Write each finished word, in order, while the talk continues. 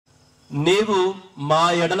నీవు మా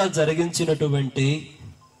ఎడల జరిగించినటువంటి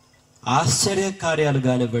ఆశ్చర్య కార్యాలు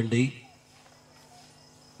కానివ్వండి,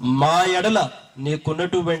 మా ఎడల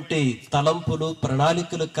నీకున్నటువంటి తలంపులు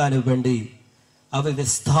ప్రణాళికలు కానివ్వండి, అవి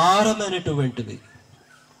విస్తారమైనటువంటివి.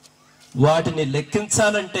 వాటిని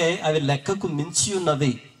లెక్కించాలంటే అవి లెక్కకు మించి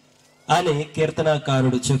ఉన్నవి అని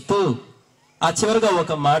కీర్తనాకారుడు చెప్తూ ఆ చివరిగా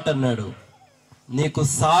ఒక మాట అన్నాడు, నీకు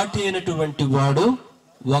సాటి అయినటువంటి వాడు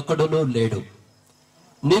ఒకడును లేడు.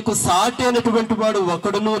 నీకు సాటి అయినటువంటి వాడు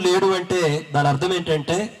ఒకడును లేడు అంటే దాని అర్థం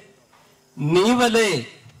ఏంటంటే, నీవలే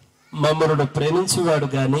మమ్మల్ని ప్రేమించేవాడు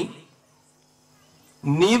గాని,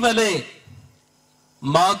 నీవలే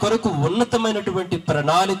మా కొరకు ఉన్నతమైనటువంటి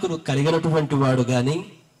ప్రణాళికలు కలిగినటువంటి వాడు గాని,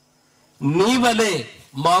 నీవలే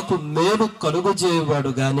మాకు మేలు కలుగు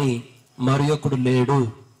చేయవాడు గాని మరి ఒకడు లేడు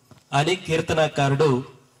అని కీర్తనాకారుడు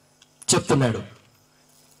చెప్తున్నాడు.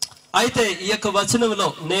 అయితే ఈ యొక్క వచనంలో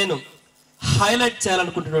నేను హైలైట్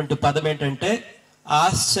చేయాలనుకుంటున్నటువంటి పదం ఏంటంటే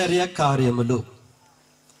ఆశ్చర్య కార్యములు.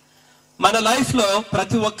 మన లైఫ్ లో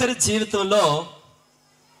ప్రతి ఒక్కరి జీవితంలో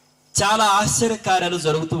చాలా ఆశ్చర్య కార్యాలు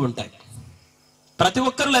జరుగుతూ ఉంటాయి. ప్రతి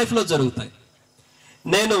ఒక్కరి లైఫ్ లో జరుగుతాయి.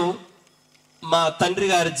 నేను మా తండ్రి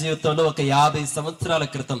గారి జీవితంలో ఒక 50 సంవత్సరాల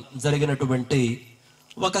క్రితం జరిగినటువంటి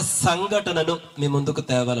ఒక సంఘటనను మీ ముందుకు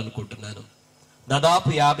తేవాలనుకుంటున్నాను. దాదాపు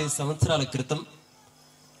 50 సంవత్సరాల క్రితం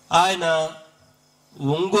ఆయన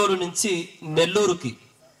ఒంగోలు నుంచి నెల్లూరుకి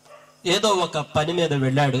ఏదో ఒక పని మీద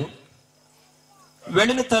వెళ్ళాడు.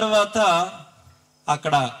 వెళ్ళిన తర్వాత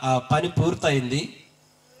అక్కడ ఆ పని పూర్తయింది.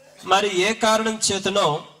 మరి ఏ కారణం చేతనో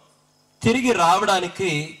తిరిగి రావడానికి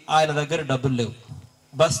ఆయన దగ్గర డబ్బులు లేవు,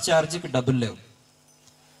 బస్ ఛార్జీకి డబ్బులు లేవు.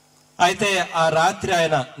 అయితే ఆ రాత్రి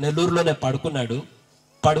ఆయన నెల్లూరులోనే పడుకున్నాడు.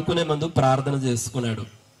 పడుకునే ముందు ప్రార్థన చేసుకున్నాడు,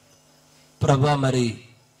 ప్రభా మరి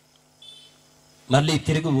మళ్ళీ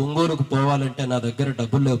తిరిగి ఒంగోలుకు పోవాలంటే నా దగ్గర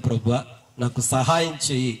డబ్బులు లేవు ప్రభువా, నాకు సహాయం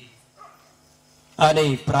చెయ్యి అని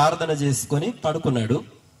ప్రార్థన చేసుకొని పడుకున్నాడు.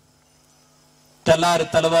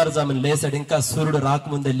 తెల్లవారుజామున లేచాడు. ఇంకా సూర్యుడు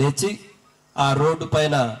రాకముందే లేచి ఆ రోడ్డు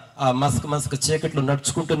పైన ఆ మసక చీకట్లు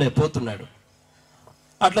నడుచుకుంటూనే పోతున్నాడు.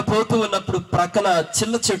 అట్లా పోతూ ఉన్నప్పుడు ప్రక్కన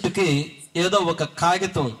చిల్ల చెట్టుకి ఏదో ఒక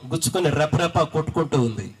కాగితం గుచ్చుకొని రెపరెప కొట్టుకుంటూ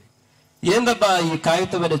ఉంది. ఏందబ్బా ఈ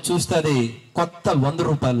కాగితం అని చూస్తే అది కొత్త 100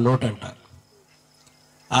 రూపాయల నోట్ అంట.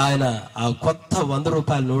 ఆయన ఆ కొత్త 100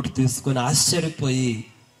 రూపాయల నోటు తీసుకొని ఆశ్చర్యపోయి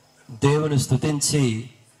దేవుని స్తుతించి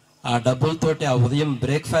ఆ డబ్బులతోటి ఆ ఉదయం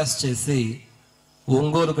బ్రేక్ఫాస్ట్ చేసి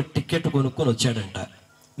ఒంగోలుకు టికెట్ కొనుక్కొని వచ్చాడంట.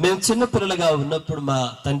 మేము చిన్నపిల్లలుగా ఉన్నప్పుడు మా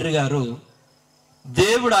తండ్రి గారు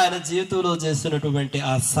దేవుడు ఆయన జీవితంలో చేసినటువంటి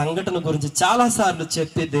ఆ సంఘటన గురించి చాలా సార్లు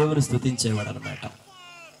చెప్పి దేవుని స్తుతించేవాడు అనమాట.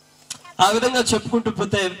 ఆ విధంగా చెప్పుకుంటూ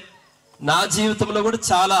పోతే నా జీవితంలో కూడా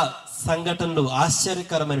చాలా సంఘటనలు,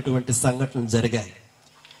 ఆశ్చర్యకరమైనటువంటి సంఘటనలు జరిగాయి.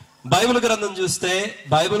 బైబిల్ గ్రంథం చూస్తే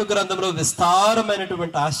బైబిల్ గ్రంథంలో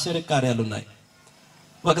విస్తారమైనటువంటి ఆశ్చర్య కార్యాలు ఉన్నాయి.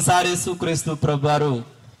 ఒకసారి యేసుక్రీస్తు ప్రభువారు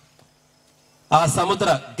ఆ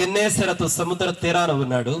గెన్నేసరతు సముద్ర తీరాన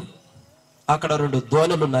ఉన్నాడు. అక్కడ 2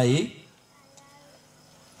 దోణులు ఉన్నాయి.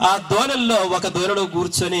 ఆ దోణల్లో ఒక దోణిలో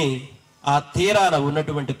కూర్చొని ఆ తీరాన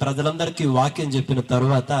ఉన్నటువంటి ప్రజలందరికీ వాక్యం చెప్పిన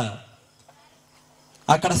తరువాత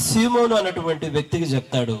అక్కడ సీమోను అన్నటువంటి వ్యక్తికి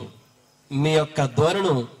చెప్తాడు, మీ యొక్క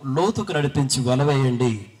దోణిను లోతుకు నడిపించి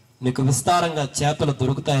వలవేయండి, మీకు విస్తారంగా చేపలు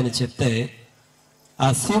దొరుకుతాయని చెప్తే ఆ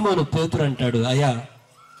సీమోను పేతురు అంటాడు, అయ్యా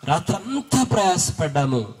రాత్రంతా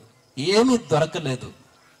ప్రయాసపడ్డాము, ఏమీ దొరకలేదు,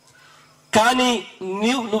 కానీ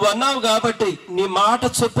నువ్వు అన్నావు కాబట్టి నీ మాట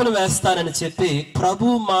చొప్పున వేస్తానని చెప్పి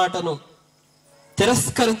ప్రభు మాటను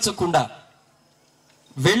తిరస్కరించకుండా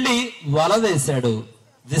వెళ్ళి వల వేశాడు.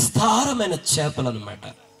 విస్తారమైన చేపలు అన్నమాట.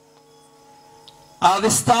 ఆ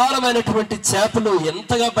విస్తారమైనటువంటి చేపలు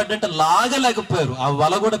ఎంతగా పడ్డంటే లాగలేకపోయారు. ఆ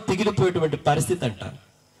వల కూడా పిగిలిపోయేటువంటి పరిస్థితి అంట.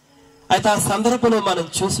 అయితే ఆ సందర్భంలో మనం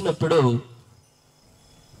చూసినప్పుడు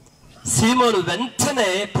సీమోను వెంటనే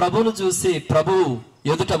ప్రభువును చూసి ప్రభు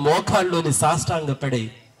ఎదుట మోకాళ్ళలోని సాష్టాంగపడి,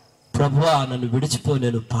 ప్రభువా నన్ను విడిచిపో,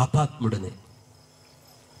 నేను పాపాత్ముడిని.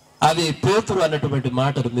 అవి పేతురు అన్నటువంటి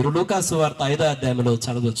మాటలు మీరు లూకా సువార్త 5వ అధ్యాయంలో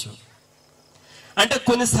చదవచ్చు. అంటే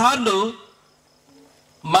కొన్నిసార్లు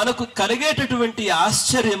మనకు కలిగేటటువంటి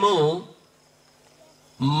ఆశ్చర్యము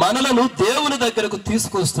మనలను దేవుని దగ్గరకు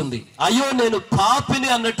తీసుకొస్తుంది. అయ్యో నేను పాపిని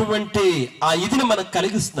అన్నటువంటి ఆ ఇదిని మనకు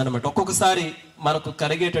కలిగిస్తుంది అనమాట ఒక్కొక్కసారి మనకు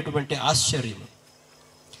కలిగేటటువంటి ఆశ్చర్యం.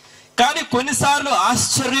 కానీ కొన్నిసార్లు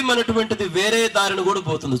ఆశ్చర్యం అనేటువంటిది వేరే దారిని కూడా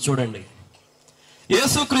పోతుంది. చూడండి,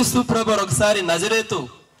 యేసుక్రీస్తు ప్రభువు ఒకసారి నజరేతు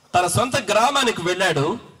తన సొంత గ్రామానికి వెళ్ళాడు.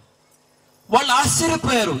 వాళ్ళు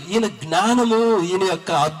ఆశ్చర్యపోయారు, ఈయన జ్ఞానము, ఈయన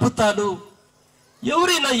యొక్క అద్భుతాలు,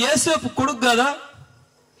 ఎవరైనా యేసేపు కొడుకు కదా,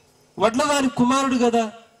 వడ్లవారి కుమారుడు కదా,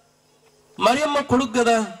 మరియమ్మ కొడుకు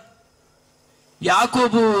కదా,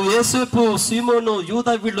 యాకోబు, యేసేపు, సీమోను,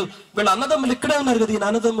 యూదా వీళ్ళ అన్నదమ్ములు ఇక్కడే ఉన్నారు కదా. ఈయన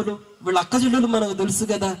అన్నదమ్ములు, వీళ్ళ అక్కజల్లులు మనకు తెలుసు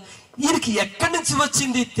కదా. ఈయనకి ఎక్కడి నుంచి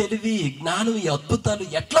వచ్చింది తెలివి, జ్ఞానం, ఈ అద్భుతాలు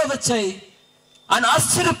ఎట్లా వచ్చాయి అని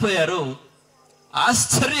ఆశ్చర్యపోయారు.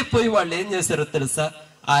 ఆశ్చర్యపోయి వాళ్ళు ఏం చేశారో తెలుసా?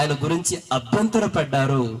 ఆయన గురించి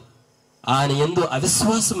అభ్యంతరపడ్డారు, ఆయన యందు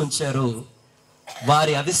అవిశ్వాసం ఉంచారు.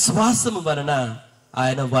 వారి అవిశ్వాసము వలన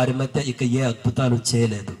ఆయన వారి మధ్య ఇక ఏ అద్భుతాలు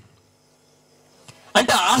చేయలేదు.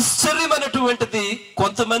 అంటే ఆశ్చర్యమైనటువంటిది,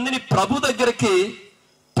 కొంతమందిని ప్రభు దగ్గరికి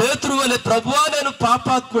పేతురు వలె, ప్రభువా నేను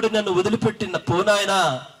పాపాత్ముడి, నన్ను వదిలిపెట్టిన పోనాయనా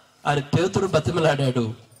అని పేతురు బతిమలాడాడు.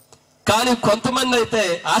 కానీ కొంతమంది అయితే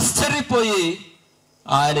ఆశ్చర్యపోయి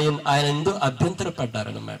ఆయన ఎందు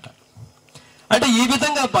అభ్యంతరపడ్డారనమాట. అంటే ఈ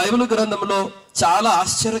విధంగా బైబిల్ గ్రంథంలో చాలా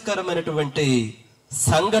ఆశ్చర్యకరమైనటువంటి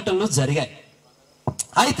సంఘటనలు జరిగాయి.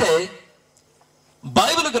 అయితే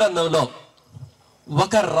బైబిల్ గ్రంథంలో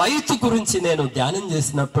ఒక రైతు గురించి నేను ధ్యానం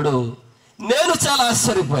చేసినప్పుడు నేను చాలా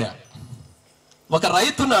ఆశ్చర్యపోయా. ఒక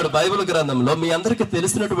రైతు ఉన్నాడు బైబిల్ గ్రంథంలో, మీ అందరికీ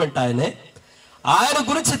తెలిసినటువంటి ఆయనే. ఆయన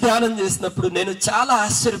గురించి ధ్యానం చేసినప్పుడు నేను చాలా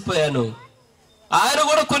ఆశ్చర్యపోయాను. ఆయన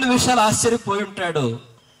కూడా కొన్ని విషయాలు ఆశ్చర్యపోయి ఉంటాడు.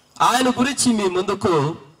 ఆయన గురించి మీ ముందుకు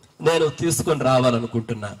నేను తీసుకొని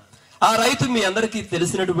రావాలనుకుంటున్నా. ఆ రైతు మీ అందరికీ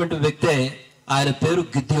తెలిసినటువంటి వ్యక్తే. ఆయన పేరు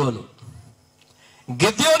గిద్యోను.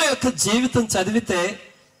 గిద్యోను యొక్క జీవితం చదివితే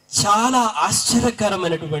చాలా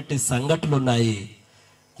ఆశ్చర్యకరమైనటువంటి సంఘటనలు ఉన్నాయి.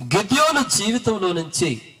 గిద్యోను జీవితంలో నుంచి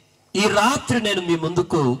ఈ రాత్రి నేను మీ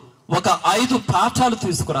ముందుకు ఒక 5 పాఠాలు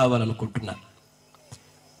తీసుకురావాలనుకుంటున్నా.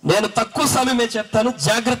 నేను తక్కువ సమయమే చెప్తాను,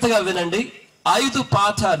 జాగ్రత్తగా వినండి. 5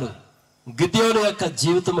 పాఠాలు గిద్యోను యొక్క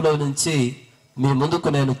జీవితంలో నుంచి మీ ముందుకు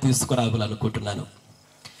నేను తీసుకురావాలనుకుంటున్నాను.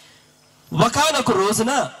 ఒకానొక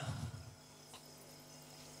రోజున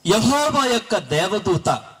యెహోవా యొక్క దేవదూత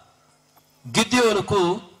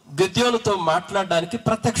గిద్యోనుతో మాట్లాడడానికి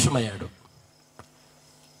ప్రత్యక్షమయ్యాడు.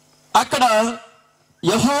 అక్కడ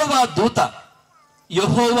యెహోవా దూత,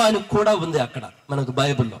 యెహోవా అని కూడా ఉంది అక్కడ మనకు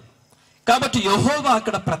బైబిల్లో. కాబట్టి యెహోవా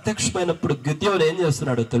అక్కడ ప్రత్యక్షమైనప్పుడు గిద్యోను ఏం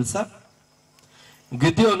చేస్తున్నాడో తెలుసా?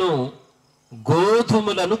 గిద్యోను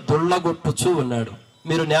గోధుమలను దుళ్ళగొట్టుచూ ఉన్నాడు.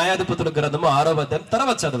 మీరు న్యాయాధిపతుల గ్రంథము 6వ అధ్యాయం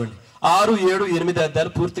తర్వాత చదవండి. 6, 7, 8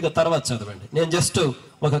 అధ్యాయాలు పూర్తిగా తర్వాత చదవండి. నేను జస్ట్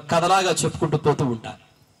ఒక కథలాగా చెప్పుకుంటూ పోతూ ఉంటా.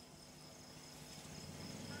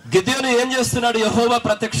 గిద్యోను ఏం చేస్తున్నాడు? యెహోవా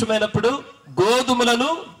ప్రత్యక్షమైనప్పుడు గోధుమలను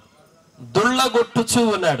దుళ్ళగొట్టుచూ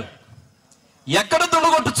ఉన్నాడు. ఎక్కడ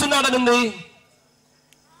దుళ్ళగొట్టుచున్నాడనండి?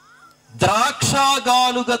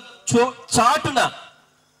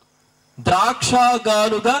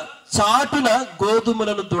 ద్రాక్షగానుగా చాటున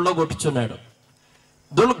గోధుమలను దుళ్ళగొట్టుచున్నాడు.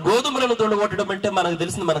 గోధుమలను దుళ్ళగొట్టడం అంటే మనకు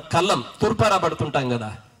తెలిసింది, మన కళ్ళం తుర్పారా పడుతుంటాం కదా.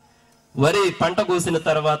 వరి పంట కోసిన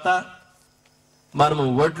తర్వాత మనము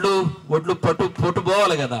ఒడ్లు పొట్టు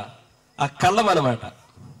పోవాలి కదా, ఆ కళ్ళం అనమాట.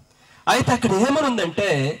 అయితే అక్కడ ఏమనుందంటే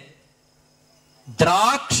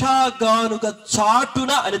ద్రాక్షగానుగ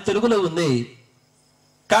చాటున అని తెలుగులో ఉంది,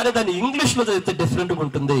 కానీ దాన్ని ఇంగ్లీష్ లో చదివితే డిఫరెంట్గా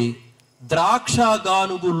ఉంటుంది.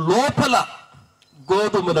 ద్రాక్షగానుగు లోపల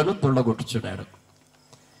గోధుమలను దుళ్ళగొట్టుచున్నాడు.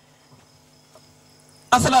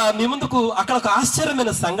 అసలు మీ ముందుకు అక్కడ ఒక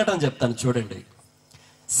ఆశ్చర్యమైన సంఘటన చెప్తాను చూడండి.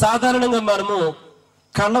 సాధారణంగా మనము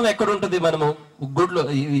కళ్ళం ఎక్కడుంటుంది? మనము గుడ్లు,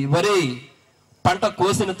 వరి పంట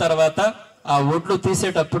కోసిన తర్వాత ఆ ఒడ్లు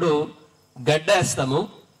తీసేటప్పుడు గడ్డేస్తాము.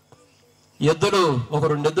 ఎద్దులు, ఒక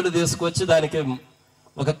 2 ఎద్దులు తీసుకొచ్చి దానికి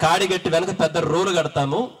ఒక కాడి గట్టి వెనక పెద్ద రోలు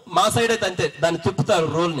కడతాము. మా సైడ్ అయితే అంతే, దాన్ని తిప్పుతారు.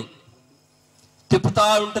 రోల్ని తిప్పుతా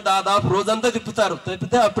ఉంటే దాదాపు రోజంతా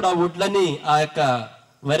తిప్పితే అప్పుడు ఆ ఒడ్లన్నీ ఆ యొక్క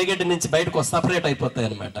వరిగడ్డి నుంచి బయటకు సపరేట్ అయిపోతాయి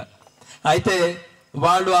అనమాట. అయితే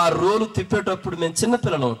వాళ్ళు ఆ రోలు తిప్పేటప్పుడు, మేము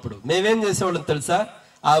చిన్నపిల్లలం అప్పుడు మేమేం చేసేవాళ్ళం తెలుసా?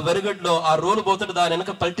 ఆ వరిగడ్డలో ఆ రోలు పోతుంటే దాని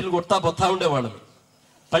వెనక పల్టీలు కొడతా ఉండేవాళ్ళమి.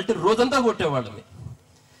 పల్టీ రోజంతా కొట్టేవాళ్ళమి.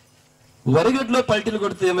 వరిగడ్డలో పల్టీలు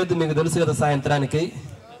కొడితే ఏమైతే మీకు తెలుసు కదా, సాయంత్రానికి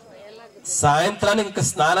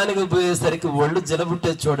స్నానానికి పోయేసరికి ఒళ్ళు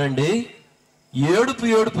జలబుట్టేది చూడండి.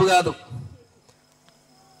 ఏడుపు కాదు,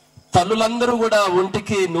 తల్లులందరూ కూడా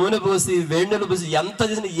ఒంటికి నూనె పోసి వేడినీళ్ళు పోసి ఎంత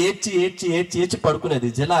చేసిన ఏడ్చి పడుకునేది,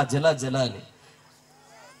 జల అని.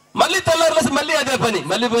 మళ్ళీ తెల్లారులేసి మళ్ళీ అదే పని,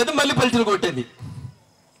 మళ్ళీ పోయేది, మళ్ళీ పల్టీలు కొట్టేది.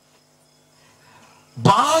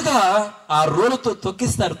 బాగా ఆ రోలుతో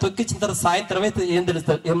తొక్కించిన తర్వాత సాయంత్రం అయితే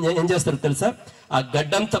ఏం చేస్తారు తెలుసా? ఆ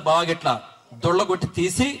గడ్డంతా బాగా ఇట్లా దొళ్ళగొట్టి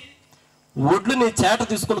తీసి ఒడ్లుని చేట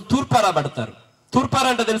తీసుకుని తూర్పారా పడతారు. తూర్పారా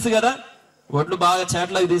అంటే తెలుసు కదా, ఒడ్లు బాగా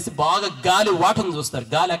చేటలోకి తీసి బాగా గాలి వాటను చూస్తారు,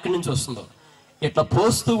 గాలి ఎక్కడి నుంచి వస్తుందో. ఇట్లా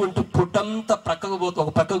పోస్తూ ఉంటూ పుట్టంతా ఒక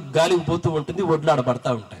పక్కకు గాలికి పోతూ ఉంటుంది, ఒడ్లు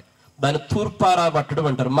ఆడబడతా ఉంటాయి. దాన్ని తూర్పారా పట్టడం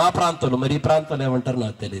అంటారు మా ప్రాంతంలో. మరి ఈ ప్రాంతంలో ఏమంటారు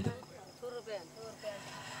నాకు తెలియదు.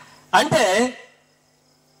 అంటే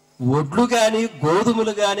ఒడ్లు గాని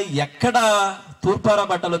గోధుమలు గాని ఎక్కడ తూర్పారా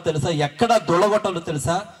పట్టాలో తెలుసా? ఎక్కడ దొళ్ళగొట్టాలో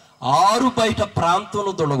తెలుసా? ఆరు బయట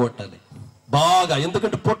ప్రాంతంలో దున్నగొట్టాలి బాగా,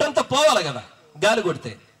 ఎందుకంటే పొట్టంతా పోవాలి కదా గాలి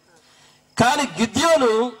కొడితే. కానీ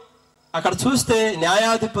గిద్యోను అక్కడ చూస్తే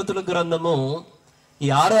న్యాయాధిపతుల గ్రంథము ఈ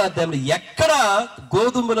 6వ అధ్యాయంలో ఎక్కడ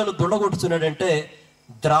గోధుమలను దున్నగొట్టుచున్నాడంటే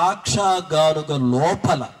ద్రాక్ష గానుగ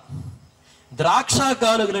లోపల. ద్రాక్ష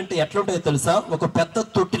గానుగలు అంటే ఎట్లుంటాయో తెలుసా? ఒక పెద్ద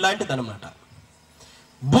తొట్టి లాంటిది అనమాట.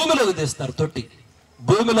 భూమిలోకి తీస్తారు తొట్టి,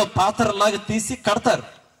 భూమిలో పాత్రలాగా తీసి కడతారు.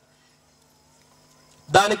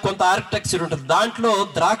 దానికి కొంత ఆర్కిటెక్చర్ ఉంటుంది. దాంట్లో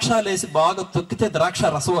ద్రాక్షలు వేసి బాగా తొక్కితే ద్రాక్ష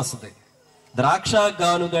రసం వస్తుంది. ద్రాక్ష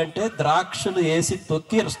గానుగ అంటే ద్రాక్షలు వేసి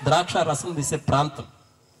తొక్కి ద్రాక్ష రసం తీసే ప్రాంతం.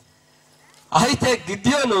 అయితే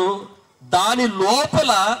గిద్యోను దాని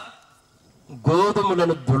లోపల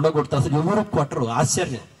గోధుమలను దుళ్ళగొడుతూ, అసలు ఎవరు కొట్టరు.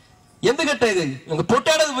 ఆశ్చర్యం. ఎందుకంటే ఇది ఇంక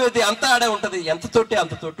పొట్టాడది పోయేది, అంత ఆడే ఉంటది, ఎంత తొట్టి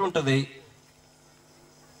అంత తొట్టి ఉంటది.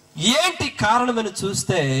 ఏంటి కారణమని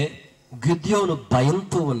చూస్తే గిద్యోను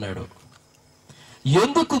భయంతో ఉన్నాడు.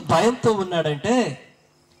 ఎందుకు భయంతో ఉన్నాడంటే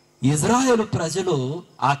ఇజ్రాయేలు ప్రజలు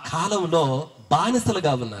ఆ కాలంలో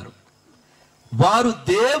బానిసలుగా ఉన్నారు. వారు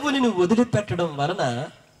దేవునిని వదిలిపెట్టడం వలన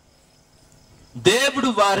దేవుడు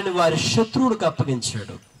వారిని వారి శత్రువులకు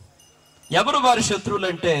అప్పగించాడు. ఎవరు వారి శత్రువులు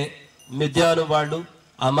అంటే మిద్యాను వాళ్ళు,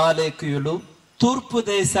 అమాలేకీయులు, తూర్పు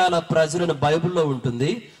దేశాల ప్రజలను బైబిల్లో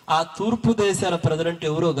ఉంటుంది. ఆ తూర్పు దేశాల ప్రజలంటే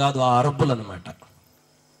ఎవరో కాదు, ఆ అరబ్బులు అనమాట.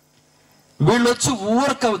 వీళ్ళు వచ్చి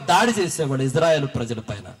ఊరక దాడి చేసేవాళ్ళు ఇజ్రాయేల్ ప్రజల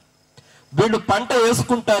పైన. వీళ్ళు పంట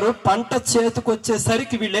వేసుకుంటారు, పంట చేతికి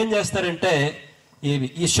వచ్చేసరికి వీళ్ళు ఏం చేస్తారంటే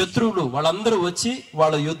ఈ శత్రువులు వాళ్ళందరూ వచ్చి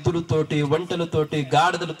వాళ్ళ ఎద్దులతోటి, ఒంటెలతోటి,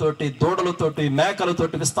 గాడిదలతోటి, దూడలతోటి,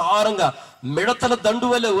 మేకలతోటి విస్తారంగా మిడతల దండు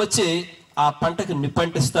వల్లే వచ్చి ఆ పంటకు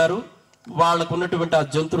నిప్పంటిస్తారు. వాళ్ళకు ఉన్నటువంటి ఆ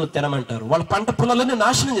జంతువులు తినమంటారు. వాళ్ళ పంట పొలాలన్నీ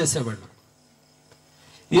నాశనం చేసేవాళ్ళు.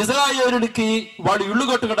 ఇజ్రాయేలుడికి వాడు ఇళ్ళు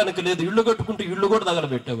కట్టుకోవడానికి లేదు, ఇళ్ళు కట్టుకుంటూ ఇళ్ళు కూడా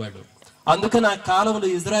తగలబెట్టేవాడు. అందుకని ఆ కాలంలో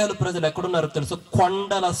ఇజ్రాయేల్ ప్రజలు ఎక్కడున్నారో తెలుసు?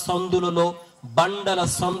 కొండల సందులలో, బండల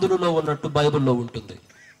సందులలో ఉన్నట్టు బైబిల్లో ఉంటుంది.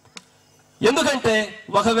 ఎందుకంటే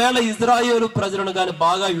ఒకవేళ ఇజ్రాయేలు ప్రజలను కానీ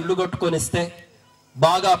బాగా ఇళ్ళు కట్టుకొనిస్తే,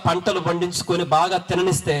 బాగా పంటలు పండించుకొని బాగా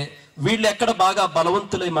తిననిస్తే, వీళ్ళు ఎక్కడ బాగా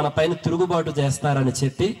బలవంతులై మన పైన తిరుగుబాటు చేస్తారని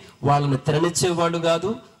చెప్పి వాళ్ళని తిననిచ్చేవాళ్ళు కాదు,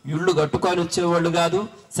 ఇళ్ళు కట్టుకొని వచ్చేవాళ్ళు కాదు,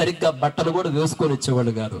 సరిగ్గా బట్టలు కూడా వేసుకొని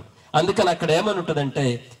వచ్చేవాళ్ళు కాదు. అందుకని అక్కడ ఏమని ఉంటుందంటే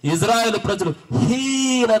ఇజ్రాయేల్ ప్రజలు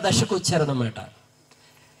హీన దశకు వచ్చారనమాట.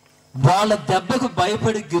 వాళ్ళ దెబ్బకు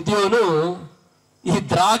భయపడి గిద్యోను ఈ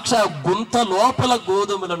ద్రాక్ష గుంత లోపల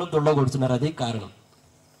గోధుమలను దుళ్ళగొడుతున్నారు. అది కారణం.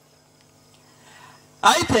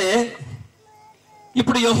 అయితే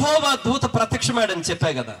ఇప్పుడు యెహోవా దూత ప్రత్యక్షమాడని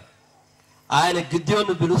చెప్పా కదా, ఆయన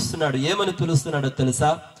గిద్యోను పిలుస్తున్నాడు. ఏమని పిలుస్తున్నాడో తెలుసా?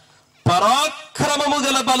 పరాక్రమము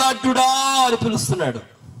గల బలాఢ్యుడా అని పిలుస్తున్నాడు.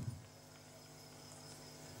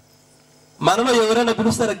 మనలో ఎవరైనా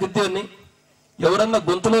పిలుస్తారా గిద్యోన్ని? ఎవరన్నా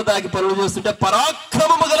గొంతులో దాగి పనులు చేస్తుంటే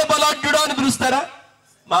పరాక్రమము గల బలాఢ్యుడా అని పిలుస్తారా?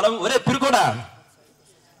 మనం ఒరే పిరుకోడా,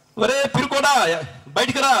 ఒరే పిరుకోడా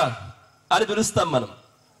బయటికి రా అని పిలుస్తాం మనం.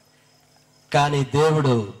 కానీ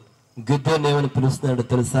దేవుడు గిద్యోన్ని ఏమని పిలుస్తున్నాడు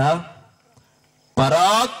తెలుసా?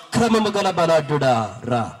 పరాక్రమము గల బలాఢ్యుడా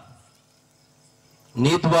రా,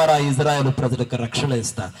 నీ ద్వారా ఇజ్రాయేల్ ప్రజలకు రక్షణ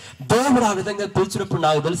ఇస్తా. దేవుడు ఆ విధంగా పిలిచినప్పుడు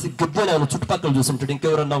నాకు తెలిసి గిద్యోను ఆయన చుట్టుపక్కల చూసుంటాడు,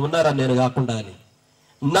 ఇంకెవరన్నా ఉన్నారా నేను కాకుండా అని.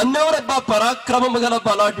 నన్నెవరబ్బా పరాక్రమము గల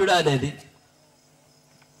బలాఢ్యుడా అనేది?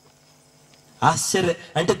 ఆశ్చర్య.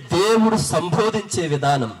 అంటే దేవుడు సంబోధించే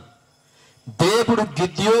విధానం, దేవుడు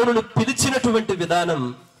గిద్యోనును పిలిచినటువంటి విధానం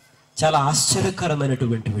చాలా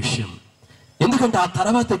ఆశ్చర్యకరమైనటువంటి విషయం. ఎందుకంటే ఆ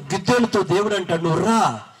తర్వాత గిద్యోనుతో దేవుడు అంటాడు, నువ్వు రా,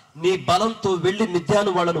 నీ బలంతో వెళ్ళి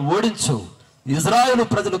మిద్యాను వాళ్ళను ఓడించు, ఇజ్రాయేలు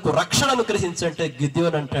ప్రజలకు రక్షణ అనుగ్రహించంటే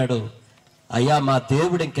గిద్యోను అంటాడు, అయ్యా మా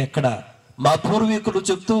దేవుడు ఇంకెక్కడ? మా పూర్వీకులు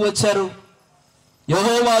చెప్తూ వచ్చారు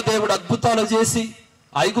యెహోవా దేవుడు అద్భుతాలు చేసి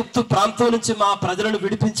ఐగుప్తు ప్రాంతం నుంచి మా ప్రజలను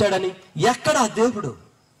విడిపించాడని. ఎక్కడ దేవుడు?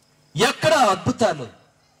 ఎక్కడ అద్భుతాలు?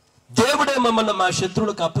 దేవుడే మమ్మల్ని మా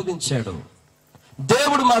శత్రువులకు అప్పగించాడు.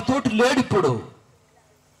 దేవుడు మా తోటి లేడిప్పుడు.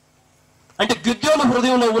 అంటే గిద్యోను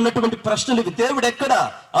హృదయంలో ఉన్నటువంటి ప్రశ్నలు ఇవి. దేవుడు ఎక్కడ?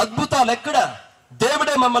 అద్భుతాలు ఎక్కడ?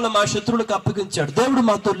 దేవుడే మమ్మల్ని మా శత్రువులకు అప్పగించాడు. దేవుడు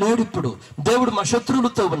మాతో లేడు ఇప్పుడు. దేవుడు మా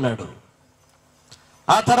శత్రువులతో ఉన్నాడు.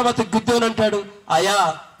 ఆ తర్వాత గిద్యోను అంటాడు, అయా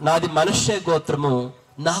నాది మనష్షే గోత్రము,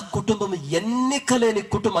 నా కుటుంబము ఎన్నికలేని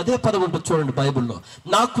కుటుంబం. అదే పదం ఉంటుంది చూడండి బైబిల్లో.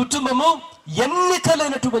 నా కుటుంబము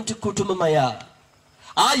ఎన్నికలేనటువంటి కుటుంబం అయ్యా.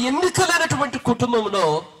 ఆ ఎన్నికలేనటువంటి కుటుంబంలో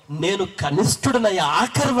నేను కనిష్ఠుడనయ్యా,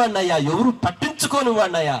 ఆఖరి వాడినయ్యా, ఎవరు పట్టించుకోని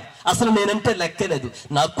వాడినయ్యా, అసలు నేనంటే లెక్కలేదు.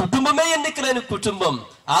 నా కుటుంబమే ఎన్నికలేని కుటుంబం.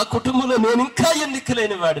 ఆ కుటుంబంలో నేను ఇంకా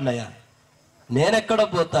ఎన్నికలేని వాడినయ్యా, నేనెక్కడ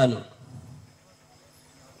పోతాను?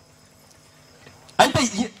 అంటే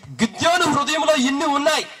గిద్యోను హృదయంలో ఇన్ని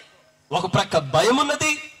ఉన్నాయి. ఒక ప్రక్క భయం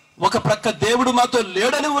ఉన్నది, ఒక ప్రక్క దేవుడు మాతో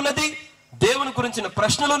లేడని ఉన్నది, దేవుని గురించిన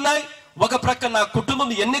ప్రశ్నలు ఉన్నాయి, ఒక ప్రక్క నా కుటుంబం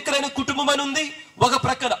ఎన్నికలేని కుటుంబం అని ఉంది, ఒక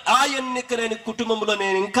ప్రక్కన ఆ ఎన్నికలేని కుటుంబంలో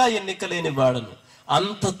నేను ఇంకా ఎన్నికలేని వాడను.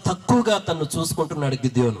 అంత తక్కువగా తను చూసుకుంటున్నాడు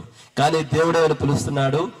గిద్యోను. కానీ దేవుడు ఏమని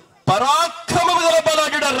పిలుస్తున్నాడు? పరాక్రమము గల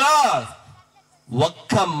బలాఢ్యుడరా,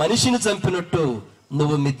 ఒక్క మనిషిని చంపినట్టు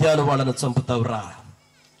నువ్వు మిద్యాను వాళ్ళను చంపుతావు రా.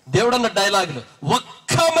 దేవుడు అన్న డైలాగులు,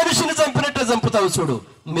 ఒక్క మనిషిని చంపినట్టే చంపుతావు చూడు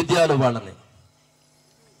మిద్యాను వాళ్ళని.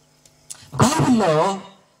 బైబిల్లో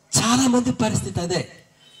చాలా మంది పరిస్థితి అదే.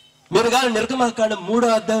 మీరు కానీ నిర్గమకాండం 3వ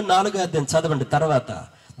అధ్యాయం 4వ అధ్యాయం చదవండి. తర్వాత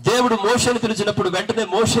దేవుడు మోషేని పిలిచినప్పుడు వెంటనే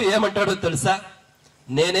మోషే ఏమంటాడో తెలుసా?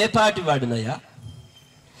 నేనే పాటి వాడినయ్యా.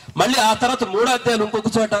 మళ్ళీ ఆ తర్వాత 3వ అధ్యాయం ఇంకొక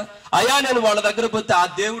చోట, అయ్యా నేను వాళ్ళ దగ్గర పోతే ఆ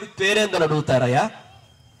దేవుడి పేరేందని అడుగుతారయ్యా.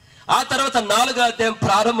 ఆ తర్వాత 4వ అధ్యాయం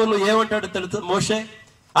ప్రారంభంలో ఏమంటాడో తెలుసు మోషే?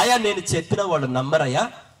 అయ్యా నేను చెప్పిన వాళ్ళు నమ్మరయ్యా.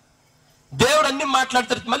 దేవుడు అన్ని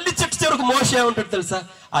మాట్లాడతారు. మళ్ళీ చెట్టు చివరకు మోషే ఏమంటాడు తెలుసా?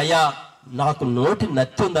 అయ్యా నాకు నోటి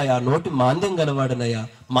నత్తి ఉందయ్యా, నోటి మాంద్యం గలవాడనయ్యా,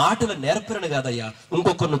 మాటలు నేర్పరను కాదయ్యా,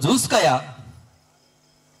 ఇంకొకరిని చూసుకయ్యా.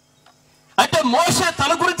 అంటే మోషే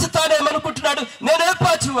తన గురించి తానేమనుకుంటున్నాడు? నేనే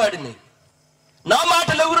పాచివాడిని, నా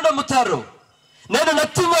మాటలు ఎవరు నమ్ముతారు, నేను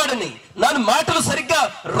నత్తివాడిని, నన్ను మాటలు సరిగ్గా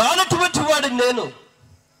రానటువంటి వాడిని నేను.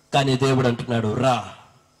 కానీ దేవుడు అంటున్నాడు, రా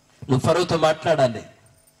నువ్వు ఫరోతో మాట్లాడాలి,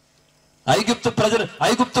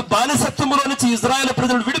 ఐగుప్తు బానిసత్వములో నుంచి ఇజ్రాయేల్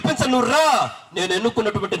ప్రజలు విడిపించ, నువ్వు రా, నేను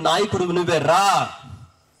ఎన్నుకున్నటువంటి నాయకుడు నువ్వే రా.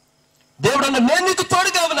 దేవుడు అన్న నేను నీకు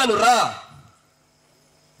తోడుగా ఉన్నాను రా.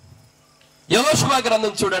 యెహోషువ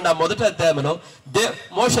గ్రంథం చూడండి, ఆ 1వ అధ్యాయంలో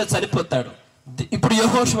మోషే చనిపోతాడు. ఇప్పుడు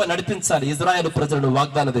యెహోషువ నడిపించాలి ఇజ్రాయేల్ ప్రజలను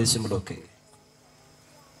వాగ్దాన దేశంలోకి.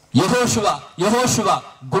 యెహోషువ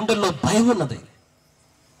గుండెల్లో భయం ఉన్నది.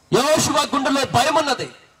 యెహోషువ గుండెల్లో భయం ఉన్నది.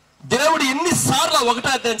 దేవుడు ఎన్నిసార్లు 1వ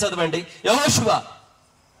అధ్యాయం చదవండి. యెహోషువ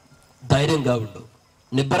ధైర్యంగా ఉండు,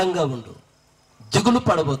 నిబ్బరంగా ఉండు, దిగులు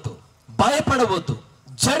పడవద్దు, భయపడవద్దు,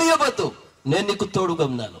 జడియవద్దు, నేను నీకు తోడుగా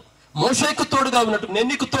ఉన్నాను. మోషేకు తోడుగా ఉన్నట్టు నేను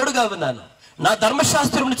నీకు తోడుగా ఉన్నాను. నా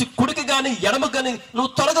ధర్మశాస్త్రం నుంచి కుడికి గాని ఎడమ గాని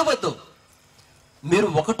నువ్వు తొలగవద్దు. మీరు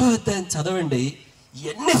 1వ అధ్యాయం చదవండి,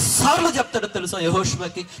 ఎన్నిసార్లు చెప్తాడో తెలుసా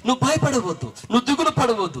యెహోషువకి? నువ్వు భయపడవద్దు, నువ్వు దిగులు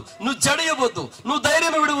పడవద్దు, నువ్వు జడియవద్దు, నువ్వు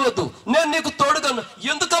ధైర్యం విడవద్దు, నేను నీకు తోడుగా.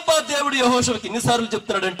 ఎందుకబ్బా దేవుడు యెహోషువకి ఇన్నిసార్లు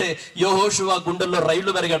చెప్తున్నాడంటే, యెహోషువ గుండెల్లో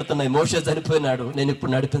రైళ్లు మెరుగెడుతున్నాయి, మోషే చనిపోయినాడు, నేను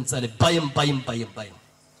ఇప్పుడు నడిపించాలి. భయం భయం భయం భయం.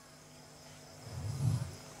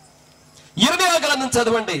 ఇర్మియా గ్రంథం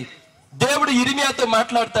చదవండి. దేవుడు ఇర్మియాతో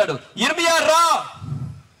మాట్లాడతాడు, ఇర్మియా రా,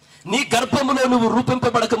 నీ గర్భములో నువ్వు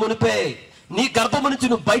రూపింపబడక మునిపే, నీ గర్భము నుంచి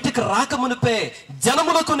నువ్వు బయటకు రాక మునిపే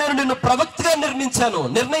జనములకు నేను నిన్ను ప్రవక్తగా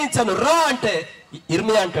నిర్ణయించాను రా అంటే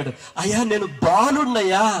ఇర్మియా అంటాడు, అయ్యా నేను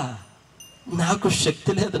బాలున్నయ్యా, నాకు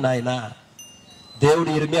శక్తి లేదు నాయనా. దేవుడు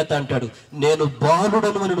ఇర్మియాతో అంటాడు, నేను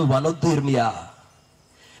బాలుడను అని నువ్వు అనొద్దు ఇర్మియా,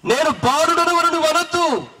 నేను బాలుడను అని నువ్వు అనొద్దు.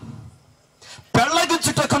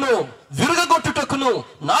 పెళ్లగించుటకును, విరుగగొట్టుటకును,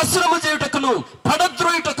 నాశనము చేయుటకును,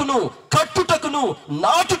 పడద్రోయుటకును, కట్టుటకును,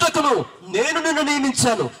 నాటుటకును నేను నిన్ను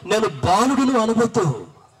నియమించాను, నేను బాలుడును అనవద్దు.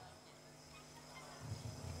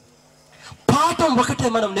 పాఠం ఒకటే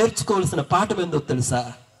మనం నేర్చుకోవాల్సిన పాఠం ఏందో తెలుసా?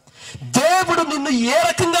 దేవుడు నిన్ను ఏ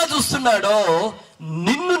రకంగా చూస్తున్నాడో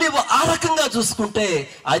నిన్ను నీవు ఆ రకంగా చూసుకుంటే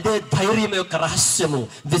అదే ధైర్యం యొక్క రహస్యము,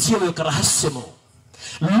 విజయం యొక్క రహస్యము.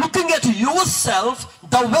 Looking at yourself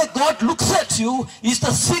the way God looks at you is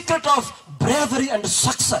the secret of bravery and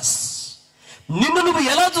success. నిన్ను నువ్వు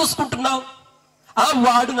ఎలా చూసుకుంటున్నావు?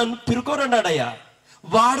 వాడు నన్ను పిరుకోరన్నాడయ్యా,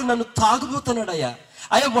 వాడు నన్ను తాగుబోతున్నాడయ్యా,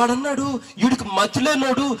 అయ్యా వాడన్నాడు వీడికి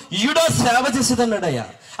మతిలేనోడు, ఈడా సేవ చేసేదన్నాడయ్యా,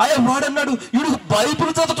 అయ్యా వాడన్నాడు వీడికి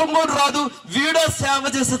బైబిల్ చదవటం కూడా రాదు, వీడా సేవ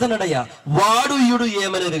చేసేదన్నాడయ్యా. వాడు ఈడు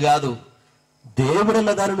ఏమనేది కాదు,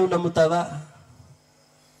 దేవుడన్న దాన్ని నువ్వు నమ్ముతావా?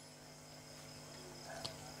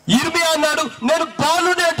 ఇర్మియా అన్నాడు నేను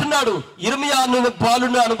బాలుని అంటున్నాడు. ఇర్మియా నేను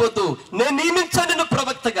బాలుని అనబోద్దు, నేను నియమించాను నిన్ను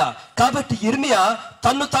ప్రవక్తగా. కాబట్టి ఇర్మియా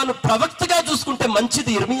తాను ప్రవక్తగా చూసుకుంటే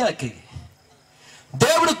మంచిది ఇర్మియాకి.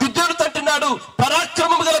 దేవుడు గిద్యోనుతో అంటున్నాడు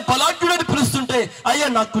పరాక్రమము గల బలాఢ్యుడని పిలుస్తుంటే, అయ్యా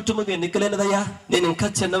నా కుటుంబం ఎన్నికలేనిదయ్యా, నేను ఇంకా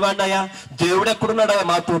చిన్నవాడినయ్యా, దేవుడు ఎక్కడున్నాడయ్యా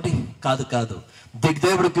మాతోటి? కాదు,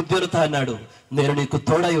 దిగ్దేవుడు గిద్యోనుతో అన్నాడు, నేను నీకు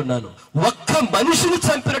తోడై ఉన్నాను, ఒక్క మనిషిని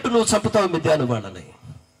చంపినట్టు నువ్వు చంపుతావు మిద్యాను వాళ్ళని.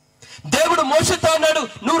 దేవుడు మోషేతో అన్నాడు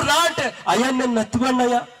నువ్వు రా అంటే, అయ్యా నేను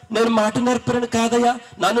నత్తివాడినయ్యా, నేను మాట నేర్పరను కాదయ్యా,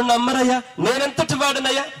 నన్ను నమ్మరయ్యా, నేనెంతటి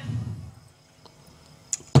వాడినయ్యా.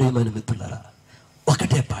 ప్రియమైన మిత్రులారా,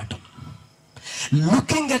 ఒకటే పాఠం.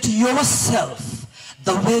 Looking at your self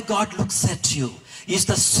the way God looks at you is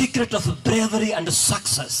the secret of bravery and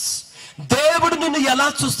success. దేవుడు నిన్ను ఎలా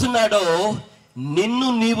చూస్తున్నాడో నిన్ను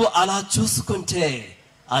నీవు అలా చూసుకుంటే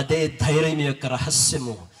అదే ధైర్యం యొక్క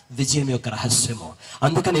రహస్యము, విజయం యొక్క రహస్యము.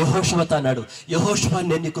 అందుకని యెహోషువతో అన్నాడు, యెహోషువ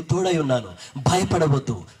నేను నీకు తోడై ఉన్నాను,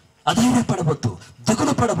 భయపడవద్దు, అధైర్యపడవద్దు,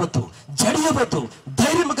 దిగులు పడవద్దు, జడియవద్దు,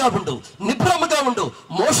 ధైర్యముగా ఉండు, నిబ్రముగా ఉండు.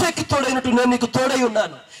 మోషేకి తోడైనట్టు నేను నీకు తోడై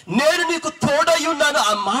ఉన్నాను, నేను నీకు తోడై ఉన్నాను.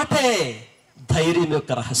 ఆ మాటే ధైర్యం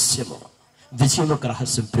యొక్క రహస్యము, విజయం యొక్క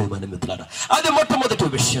రహస్యం. ప్రియమైన మిత్రులారా, అది మొట్టమొదటి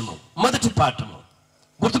విషయము, మొదటి పాఠము.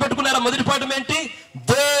 గుర్తుపెట్టుకున్నారా? మొదటి పాఠం ఏంటి?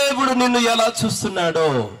 దేవుడు నిన్ను ఎలా చూస్తున్నాడో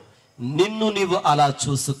నిన్ను నీవు అలా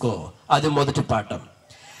చూసుకో. అది మొదటి పాఠం.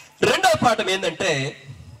 రెండవ పాఠం ఏంటంటే,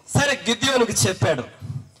 సరే గిద్యోనుకు చెప్పాడు.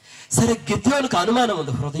 సరే గిద్యోనుకు అనుమానం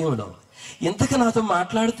ఉంది హృదయంలో, ఇంతకు నాతో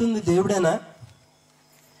మాట్లాడుతుంది దేవుడేనా?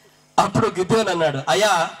 అప్పుడు గిద్యోను అన్నాడు,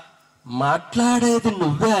 అయ్యా మాట్లాడేది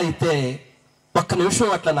నువ్వే అయితే ఒక్క నిమిషం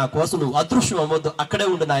అట్లా నా కోసం నువ్వు అదృశ్యం అవ్వద్దు, అక్కడే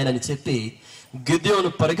ఉండు నాయనని చెప్పి గిద్యోను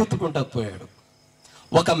పరిగెత్తుకుంటా పోయాడు.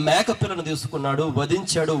 ఒక మేక పిల్లను తీసుకున్నాడు,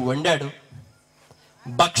 వధించాడు, వండాడు,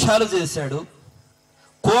 భక్షాలు చేశాడు,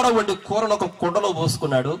 కూర వండి కూరను ఒక కుండలో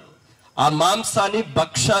పోసుకున్నాడు. ఆ మాంసాన్ని,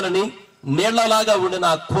 భక్షాలని, నీళ్లలాగా ఉండిన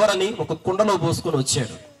ఆ కూరని ఒక కుండలో పోసుకొని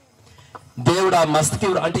వచ్చాడు. దేవుడు ఆ మస్తకి,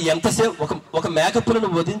 అంటే ఎంతసేపు ఒక మేకపిల్లను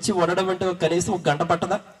వధించి వండడం అంటే కనీసం ఒక గంట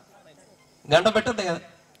పట్టదా? గంట పెట్టదు కదా.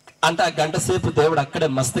 అంటే ఆ గంట సేపు దేవుడు అక్కడే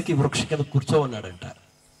మస్తకి వృక్ష కింద కూర్చో ఉన్నాడంట.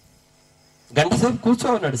 గంట సేపు కూర్చో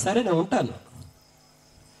ఉన్నాడు. సరే నేను ఉంటాను.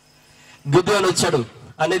 గిద్యోను వచ్చాడు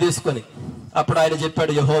అన్ని తీసుకొని. అప్పుడు ఆయన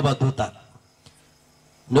చెప్పాడు, యెహోవా దూత,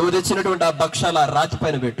 నువ్వు తెచ్చినటువంటి ఆ భక్షాలు ఆ రాతి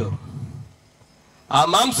పైన పెట్టు, ఆ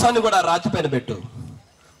మాంసాన్ని కూడా ఆ రాతి పైన పెట్టు,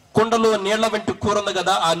 కుండలో నీళ్ల వెంటి కూర ఉంది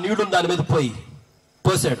కదా, ఆ నీళ్లు దాని మీద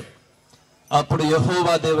పోసాడు. అప్పుడు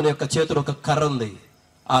యెహోవా దేవుని యొక్క చేతిలో ఒక కర్ర ఉంది.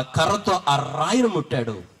 ఆ కర్రతో ఆ రాయిని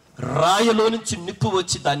ముట్టాడు. రాయిలో నుంచి నిప్పు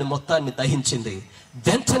వచ్చి దాన్ని మొత్తాన్ని దహించింది.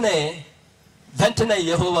 వెంటనే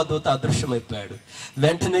యెహోవా దూత అదృశ్యమైపోయాడు.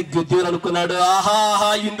 వెంటనే గిద్యోను అనుకున్నాడు, ఆహా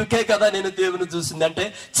ఇందుకే కదా నేను దేవుని చూసింది, అంటే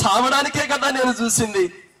చావడానికే కదా నేను చూసింది.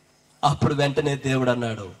 అప్పుడు వెంటనే దేవుడు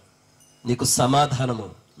అన్నాడు, నీకు సమాధానము,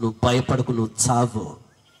 నువ్వు భయపడకు, నువ్వు చావు.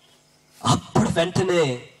 అప్పుడు వెంటనే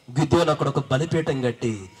గిద్యోను అక్కడ ఒక బలిపీఠం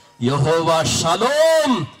కట్టి, యెహోవా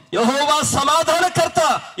షలోమ్, యెహోవా సమాధానకర్త,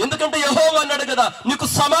 ఎందుకంటే యెహోవా అన్నాడు కదా నీకు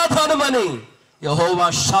సమాధానం అని. యెహోవా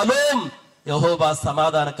షలోమ్, యెహోవా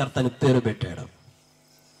సమాధానకర్త అని పేరు పెట్టాడు.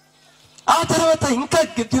 ఆ తర్వాత ఇంకా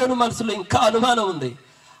గిద్యోను మనసులో ఇంకా అనుమానం ఉంది.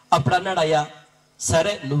 అప్పుడు అన్నాడు, అయ్యా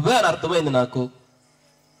సరే నువ్వే అని అర్థమైంది నాకు.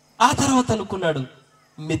 ఆ తర్వాత అనుకున్నాడు,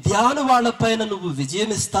 మిద్యాను వాళ్ళపైన నువ్వు విజయం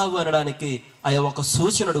ఇస్తావు అనడానికి అయ్యా ఒక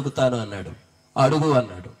సూచన అడుగుతాను అన్నాడు. అడుగు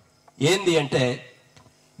అన్నాడు. ఏంది అంటే,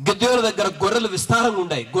 గిద్యోను దగ్గర గొర్రెలు విస్తారంగా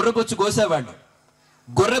ఉన్నాయి. గొర్రె బొచ్చు కోసేవాళ్ళు.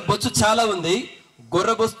 గొర్రె బొచ్చు చాలా ఉంది.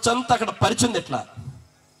 గొర్రె బొచ్చు అంతా అక్కడ పరిచింది. ఇట్లా,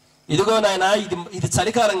 ఇదిగో నాయన, ఇది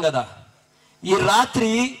చలికాలం కదా, ఈ రాత్రి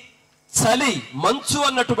చలి మంచు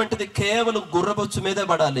అన్నటువంటిది కేవలం గొర్రెబొచ్చు మీదే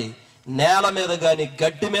పడాలి, నేల మీద గాని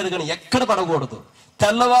గడ్డి మీద గాని ఎక్కడ పడకూడదు.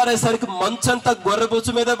 తెల్లవారేసరికి మంచంతా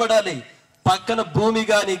గొర్రెబొచ్చు మీదే పడాలి, పక్కన భూమి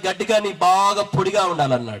గాని గడ్డి గాని బాగా పొడిగా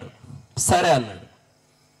ఉండాలన్నాడు. సరే అన్నాడు.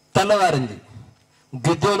 తెల్లవారింది.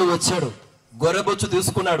 గిద్యోను వచ్చాడు, గొర్రెబొచ్చు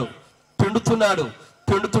తీసుకున్నాడు,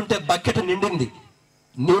 పిండుతుంటే బకెట్ నిండింది,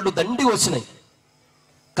 నీళ్లు దండి వచ్చినాయి.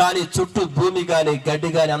 కానీ చుట్టూ భూమి గాని గడ్డి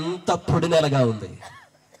గాని అంత పొడి నెలగా ఉంది.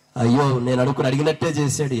 అయ్యో, నేను అడిగినట్టే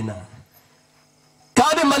చేశాడు ఈయన.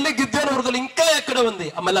 కానీ మళ్ళీ గిద్యోను హృదయం ఇంకా ఎక్కడ ఉంది.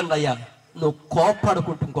 మళ్ళీ అయ్యా నువ్వు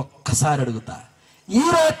కోపడుకుంటూ ఇంకొక్కసారి అడుగుతా, ఈ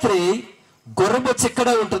రాత్రి గొర్రెబొచ్చు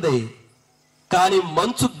ఇక్కడే ఉంటుంది, కానీ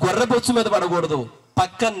మంచు గొర్రెబొచ్చు మీద పడకూడదు,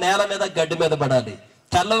 పక్క నేల మీద గడ్డి మీద పడాలి.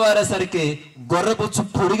 తెల్లవారేసరికి గొర్రెబొచ్చు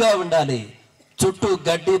పొడిగా ఉండాలి, చుట్టూ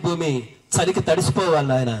గడ్డి భూమి చలికి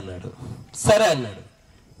తడిసిపోవాలి ఆయన అన్నాడు. సరే అన్నాడు.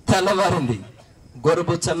 తెల్లవారింది.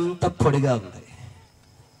 గొర్రెబొచ్చు అంతా పొడిగా ఉంది,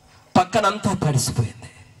 పక్కనంతా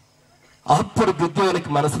తడిసిపోయింది. అప్పుడు గిద్యోనుకి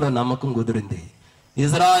మనసులో నమ్మకం కుదిరింది,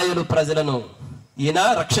 ఇజ్రాయేలు ప్రజలను ఈయన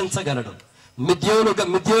రక్షించగలడు,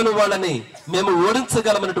 మిద్యోను వాళ్ళని మేము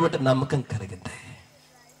ఓడించగలమన్నటువంటి నమ్మకం కలిగింది.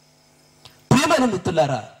 ప్రియమైన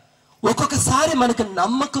మిత్రులారా, ఒక్కొక్కసారి మనకు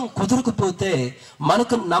నమ్మకం కుదరకపోతే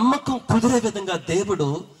మనకు నమ్మకం కుదిరే విధంగా దేవుడు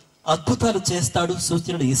అద్భుతాలు చేస్తాడు,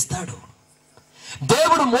 సూచనలు ఇస్తాడు.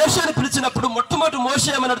 దేవుడు మోషేని పిలిచినప్పుడు మొట్టమొదటి మోషే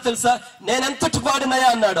ఏమన్నాడు తెలుసా? నేనెంతటి వాడినయా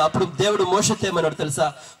అన్నాడు. అప్పుడు దేవుడు మోషేతో ఏమన్నాడు తెలుసా?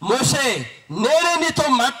 మోషే, నేనే నీతో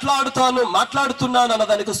మాట్లాడుతున్నాను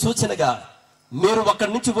అన్నదానికి సూచనగా మీరు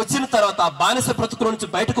అక్కడి నుంచి వచ్చిన తర్వాత, ఆ బానిస బ్రతుకుల నుంచి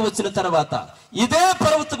బయటకు వచ్చిన తర్వాత, ఇదే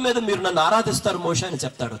పర్వతం మీద మీరు నన్ను ఆరాధిస్తారు మోషే అని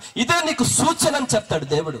చెప్తాడు. ఇదే నీకు సూచన అని చెప్తాడు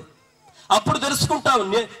దేవుడు. అప్పుడు తెలుసుకుంటావు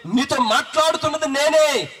నీతో మాట్లాడుతున్నది నేనే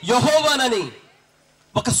యెహోవానని.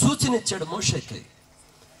 ఒక సూచన ఇచ్చాడు మోషేకి.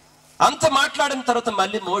 అంత మాట్లాడిన తర్వాత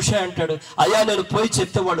మళ్ళీ మోషే అంటాడు, అయ్యా నేను పోయి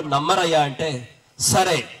చెప్తే వాళ్ళు నమ్మరయ్యా అంటే,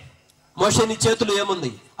 సరే మోషే నీ చేతులు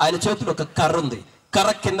ఏముంది? ఆయన చేతులు ఒక కర్ర ఉంది,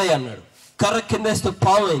 కర్ర కింద అన్నాడు. కర్ర కింద వేస్తే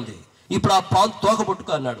పాము అయింది. ఇప్పుడు ఆ పాము తోక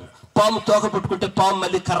పట్టుకో అన్నాడు. పాము తోక పట్టుకుంటే పాము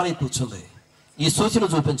మళ్ళీ కర్ర అయి కూర్చుంది. ఈ సూచన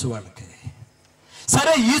చూపించు వాళ్ళకి.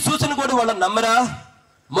 సరే, ఈ సూచన కూడా వాళ్ళని నమ్మరా?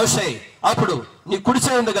 మోషే, అప్పుడు నీ కుడి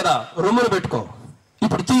చేయి ఉంది కదా, రొమ్మును పెట్టుకో,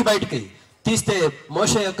 ఇప్పుడు తీ బయటికి. తీస్తే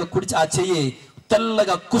మోషే యొక్క ఆ చెయ్యి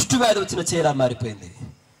తెల్లగా కుష్టు వ్యాధి వచ్చిన చెయ్యిలా మారిపోయింది.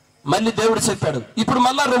 మళ్ళీ దేవుడు చెప్పాడు, ఇప్పుడు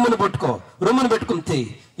మళ్ళా రొమ్మును పెట్టుకో, రొమ్మును పెట్టుకుని తీ.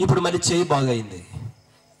 ఇప్పుడు మళ్ళీ చెయ్యి బాగైంది.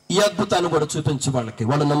 ఈ అద్భుతాన్ని కూడా చూపించు వాళ్ళకి,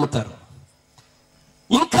 వాళ్ళు నమ్ముతారు.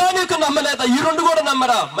 ఇంకా నీకు నమ్మలేదా? ఈ రెండు కూడా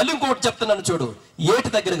నమ్మరా? మళ్ళీ ఇంకొకటి చెప్తున్నాను చూడు. ఏటి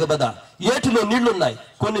దగ్గరకు పద, ఏటిలో నీళ్లు ఉన్నాయి,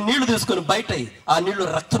 కొన్ని నీళ్లు తీసుకొని బయట ఆ నీళ్లు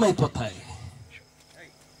రక్తమైపోతాయి.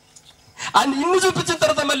 అని ఇన్ని చూపించిన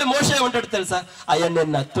తర్వాత మళ్ళీ మోషే ఏమంటాడు తెలుసా? అయ్యా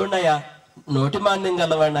నేను నత్తున్నాయా, నోటి మాన్యం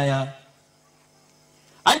గలవాడినాయా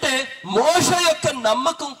అంటే మోషే యొక్క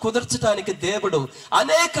నమ్మకం కుదర్చడానికి దేవుడు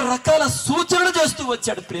అనేక రకాల సూచనలు చేస్తూ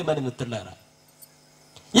వచ్చాడు. ప్రియమైన మిత్రులారా,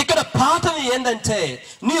 ఇక్కడ పాఠం ఏంటంటే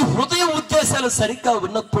నీ హృదయ ఉద్దేశాలు సరిగ్గా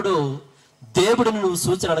ఉన్నప్పుడు దేవుడిని నువ్వు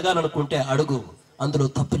సూచన అడగాలనుకుంటే అడుగు, అందులో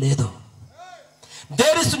తప్పు లేదు.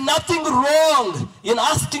 There is nothing wrong in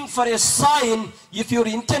asking for a sign if your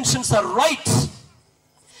intentions are right.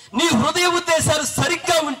 నీ హృదయ ఉద్దేశాలు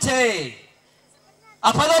సరిగ్గా ఉంటే, ఆ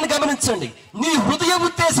పదాన్ని గమనించండి, నీ హృదయ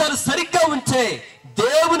ఉద్దేశాలు సరిగ్గా ఉంటే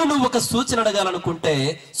దేవుని నువ్వు ఒక సూచన అడగాలనుకుంటే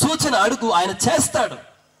సూచన అడుగు, ఆయన చేస్తాడు.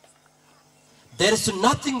 There is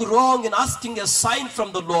nothing wrong in asking a sign from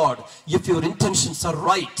the Lord if your intentions are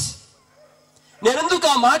right. నేను ఎందుకు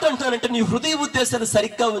ఆ మాట అంటానంటే, నీ హృదయ ఉద్దేశాలు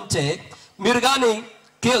సరిగ్గా ఉంటే, మీరు కానీ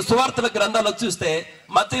సువార్తల గ్రంథాల్లో చూస్తే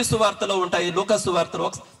మత్తయి సువార్తలో ఉంటాయి, లూకా సువార్తలో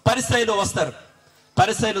పరిసయ్యులు వస్తారు.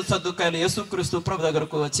 పరిసయ్యులు సద్దుకాయలు యేసుక్రీస్తు ప్రభు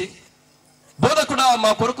దగ్గరకు వచ్చి, బోధకుడా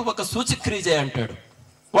మా కొరకు ఒక సూచక్రియ చేయ అంటాడు.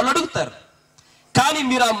 వాళ్ళు అడుగుతారు. కానీ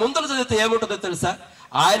మీరు ఆ ముందర చదివితే ఏముంటుందో తెలుసా?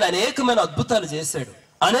 ఆయన అనేకమైన అద్భుతాలు చేశాడు,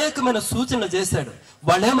 అనేకమైన సూచనలు చేశాడు.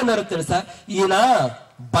 వాళ్ళు ఏమన్నారో తెలుసా? ఈయన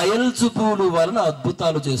బయల్జుబూలు వలన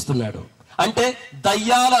అద్భుతాలు చేస్తున్నాడు, అంటే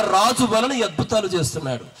దయ్యాల రాజు వలన ఈ అద్భుతాలు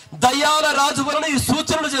చేస్తున్నాడు, దయ్యాల రాజు వలన ఈ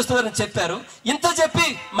సూచనలు చేస్తున్నారని చెప్పారు. ఇంత చెప్పి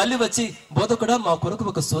మళ్ళీ వచ్చి, బోధకుడా మా కొరకు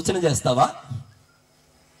ఒక సూచన చేస్తావా?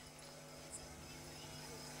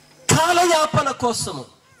 కాలయాపన కోసము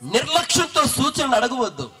నిర్లక్ష్యంతో సూచనలు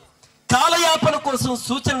అడగవద్దు, కాలయాపన కోసం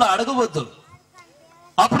సూచనలు అడగవద్దు.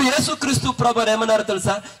 అప్పుడు యేసుక్రీస్తు ప్రభు ఏమన్నారు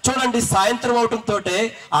తెలుసా? చూడండి, సాయంత్రం అవటంతో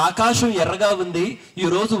ఆకాశం ఎర్రగా ఉంది, ఈ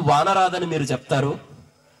రోజు వాన రాదని మీరు చెప్తారు.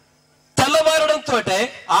 తెల్లవారడంతో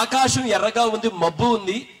ఆకాశం ఎర్రగా ఉంది, మబ్బు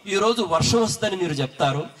ఉంది, ఈ రోజు వర్షం వస్తుందని మీరు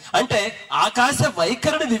చెప్తారు. అంటే ఆకాశ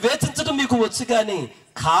వైఖరిని వివేచించడం మీకు వచ్చు, కానీ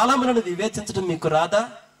కాలములను వివేచించడం మీకు రాదా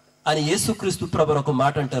అని యేసుక్రీస్తు ప్రభు ఒక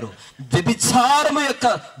మాట అంటారు.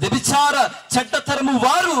 వ్యభిచార చెడ్డతరము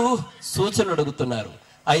వారు సూచనలు అడుగుతున్నారు,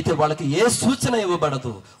 అయితే వాళ్ళకి ఏ సూచన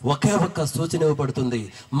ఇవ్వబడదు, ఒకే ఒక్క సూచన ఇవ్వబడుతుంది.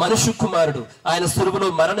 మనుష్య కుమారుడు ఆయన సిలువలో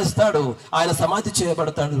మరణిస్తాడు, ఆయన సమాధి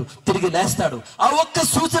చేయబడతాడు, తిరిగి లేస్తాడు. ఆ ఒక్క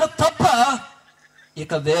సూచన తప్ప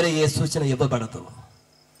ఇక వేరే ఏ సూచన ఇవ్వబడదు.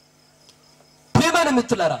 ప్రియమైన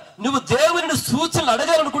మిత్రులారా, నువ్వు దేవుని సూచనలు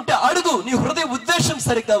అడగాలనుకుంటే అడుగు, నీ హృదయ ఉద్దేశం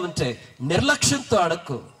సరిగ్గా ఉంటే. నిర్లక్ష్యంతో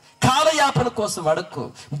అడక్కు, కాలయాపన కోసం అడక్కు,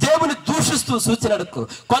 దేవుని దూషిస్తూ సూచన అడక్కు.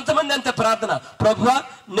 కొంతమంది అంతే ప్రార్థన, ప్రభువా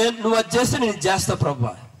నువ్వు అది చేస్తే నేను చేస్తా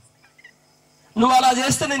ప్రభువా, నువ్వు అలా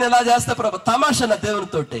చేస్తే నేను ఎలా చేస్తా ప్రభు. తమాషా నా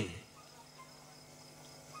దేవునితోటి,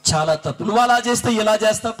 చాలా తప్పు. నువ్వు అలా చేస్తే ఇలా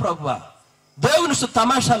చేస్తా ప్రభువా. దేవుని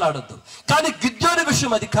తమాషాలు ఆడొద్దు. కానీ గిద్యోని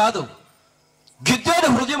విషయం అది కాదు. గిద్యోని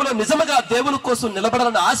హృదయంలో నిజముగా దేవుని కోసం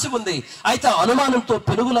నిలబడాలని ఆశ ఉంది, అయితే అనుమానంతో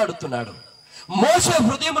పెనుగులాడుతున్నాడు. మోషే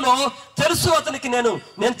హృదయంలో తెలుసు అతనికి,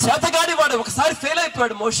 నేను చేతగాడి వాడు. ఒకసారి ఫెయిల్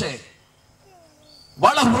అయిపోయాడు మోషే.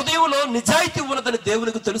 వాళ్ళ హృదయంలో నిజాయితీ ఉన్నదని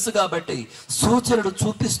దేవునికి తెలుసు కాబట్టి సూచనలు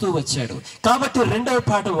చూపిస్తూ వచ్చాడు. కాబట్టి రెండవ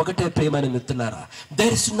పాఠం ఒకటే, ప్రియమైన మిత్రులారా,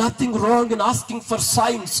 there is nothing wrong in asking for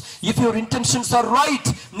science if your intentions are right.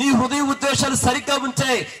 నీ హృదయ ఉద్దేశాలు సరిగ్గా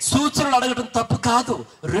ఉంటే సూచనలు అడగడం తప్పు కాదు.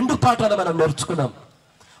 రెండు పాఠాలు మనం నేర్చుకున్నాం.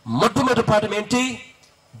 మొట్టమొదటి పాఠం ఏంటి?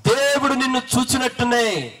 దేవుడు నిన్ను చూచినట్టునే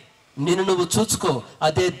నిన్ను నువ్వు చూచుకో,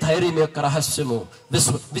 అదే ధైర్యం యొక్క రహస్యము,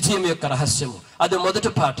 విజయం యొక్క రహస్యము. అదే మొదటి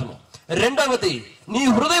పాఠము. రెండవది, నీ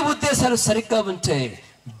హృదయ ఉద్దేశాలు సరిగ్గా ఉంటే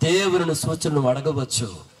దేవుని సూచనలు అడగవచ్చు,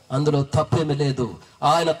 అందులో తప్పేమీ లేదు.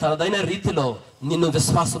 ఆయన తనదైన రీతిలో నిన్ను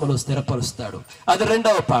విశ్వాసములో స్థిరపరుస్తాడు. అది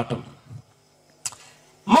రెండవ పాఠం.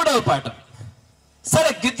 మూడవ పాఠం, సరే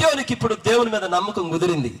గిద్యోనికి ఇప్పుడు దేవుని మీద నమ్మకం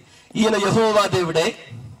కుదిరింది. ఈయన యెహోవా దేవుడే,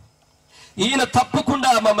 ఈయన తప్పకుండా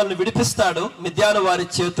మమ్మల్ని విడిపిస్తాడు మిద్యాను వారి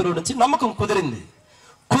చేతుల నుంచి. నమ్మకం కుదిరింది.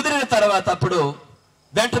 కుదిరిన తర్వాత అప్పుడు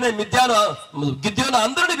వెంటనే గిద్యోను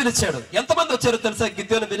అందరిని పిలిచాడు. ఎంతమంది వచ్చారు తెలుసా?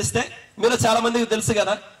 గిద్యోను పిలిస్తే మీరు చాలా మందికి తెలుసు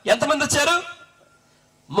కదా. ఎంతమంది వచ్చారు?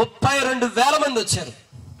 32,000 మంది వచ్చారు.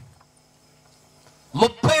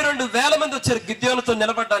 32,000 మంది వచ్చారు గిద్యోనుతో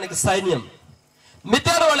నిలబడడానికి సైన్యం.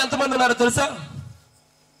 మిద్యాను వాళ్ళు ఎంతమంది ఉన్నారు తెలుసా?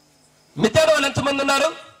 మిద్యాను వాళ్ళు ఎంతమంది ఉన్నారు?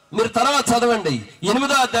 మీరు తర్వాత చదవండి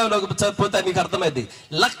 8వ అధ్యాయంలోకి చదివితే మీకు అర్థమైంది.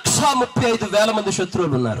 135,000 మంది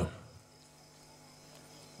శత్రువులు ఉన్నారు.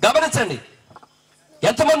 గమనించండి,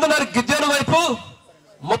 ఎంతమంది ఉన్నారు? గిద్యోను వైపు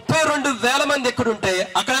 32,000 మంది ఎక్కడుంటే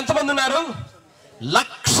అక్కడ ఎంతమంది ఉన్నారు?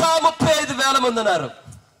 135,000 మంది ఉన్నారు.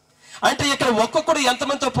 అంటే ఇక్కడ ఒక్కొక్కడు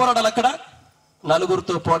ఎంతమందితో పోరాడాలి? అక్కడ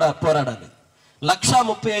 4గురితో పోరాడాలి.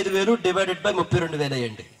 135,000 డివైడెడ్ బై 32,000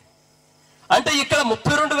 అయ్యండి. అంటే ఇక్కడ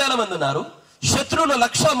 32,000 మంది ఉన్నారు, శత్రువులు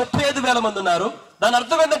 135,000 మంది ఉన్నారు. దాని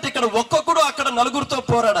అర్థం ఏంటంటే ఇక్కడ ఒక్కొక్కడు అక్కడ 4గురితో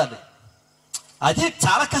పోరాడాలి. అది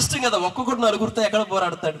చాలా కష్టం కదా, ఒక్కొక్కడు 4గురితో ఎక్కడ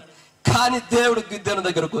పోరాడతాడు? కానీ దేవుడు గిద్యోను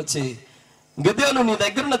దగ్గరకు వచ్చి, గిద్యోను నీ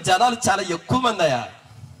దగ్గర ఉన్న జనాలు చాలా ఎక్కువ మంది అయ్యా.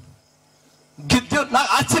 గిద్యోను నాకు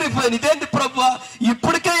ఆశ్చర్యపోయింది, ఇదేంటి ప్రభువా,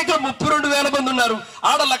 ఇప్పటికే ఇక్కడ 32,000 మంది ఉన్నారు,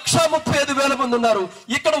 ఆడ 135,000 మంది ఉన్నారు,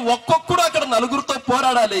 ఇక్కడ ఒక్కొక్కడు అక్కడ 4గురితో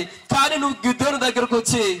పోరాడాలి. కానీ నువ్వు గిద్యోను దగ్గరకు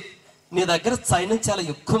వచ్చి, నీ దగ్గర సైన్యం చాలా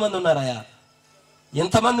ఎక్కువ మంది ఉన్నారయ్యా,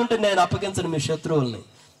 ఎంతమంది ఉంటే నేను అప్పగించను మీ శత్రువుల్ని,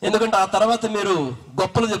 ఎందుకంటే ఆ తర్వాత మీరు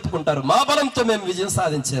గొప్పలు చెప్పుకుంటారు, మా బలంతో మేము విజయం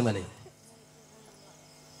సాధించామని.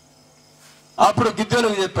 అప్పుడు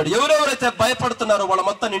గిద్యోనుకు చెప్పాడు, ఎవరెవరైతే భయపడుతున్నారో వాళ్ళ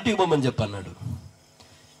మొత్తాన్ని ఇంటికి పోమని చెప్పన్నాడు.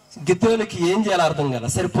 గిద్యోనుకి ఏం చేయాలో అర్థం కాల,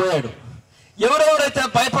 సరిపోయాడు. ఎవరెవరైతే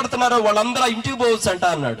భయపడుతున్నారో వాళ్ళందరూ ఇంటికి పోవచ్చు అంట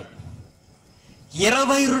అన్నాడు.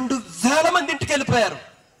 22,000 మంది ఇంటికి వెళ్ళిపోయారు,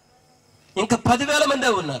 ఇంకా 10,000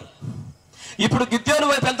 మందే ఉన్నారు. ఇప్పుడు గిద్యోను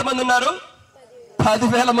వైపు ఎంతమంది ఉన్నారు?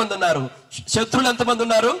 10,000 మంది ఉన్నారు. శత్రువులు ఎంతమంది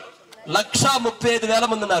ఉన్నారు? 135,000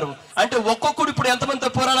 మంది ఉన్నారు. అంటే ఒక్కొక్కడు ఇప్పుడు ఎంతమందితో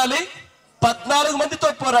పోరాడాలి? 14 మందితో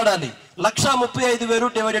పోరాడాలి. 135,000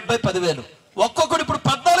 డివైడెడ్ బై 10,000, ఒక్కొక్కడు ఇప్పుడు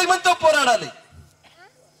 14 మందితో పోరాడాలి.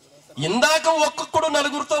 ఇందాక ఒక్కొక్కడు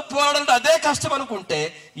 4గురితో పోరాడాలంటే అదే కష్టం అనుకుంటే,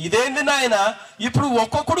 ఇదేంది నాయన ఇప్పుడు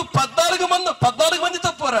ఒక్కొక్కడు 14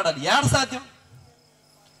 మందితో పోరాడాలి, ఏడ సాధ్యం?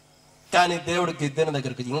 కానీ దేవుడు గిద్యోను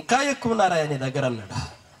దగ్గరకు, ఇంకా ఎక్కువ ఉన్నారా నీ దగ్గర అన్నాడు.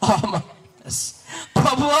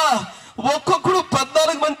 ప్రభువా, ఒక్కొక్కడు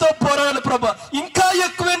 14 మందితో పోరాడాలి ప్రభా, ఇంకా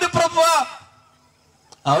ఎక్కువైంది ప్రభువా.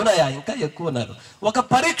 అవునయ్యా, ఇంకా ఎక్కువ ఉన్నారు, ఒక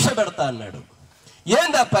పరీక్ష పెడతా అన్నాడు.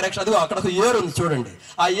 ఏంది ఆ పరీక్ష? అదిగో అక్కడ ఒక ఏరు ఉంది చూడండి,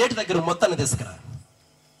 ఆ ఏటి దగ్గర మొత్తాన్ని తీసుకురా.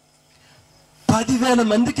 10,000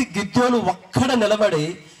 మందికి గిద్యోను ఒక్కడ నిలబడి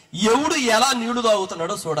ఎవడు ఎలా నీళ్లు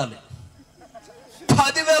తాగుతున్నాడో చూడాలి.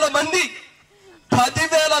 10,000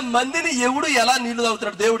 మందిని ఎవడు ఎలా నీళ్లు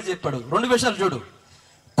తాగుతున్నాడు దేవుడు చెప్పాడు. 2 విషయాలు చూడు,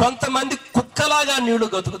 కొంతమంది కుక్కలాగా నీళ్లు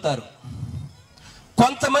గతుకుతారు,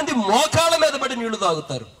 కొంతమంది మోకాళ్ళ మీద పడి నీళ్లు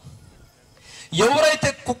తాగుతారు. ఎవరైతే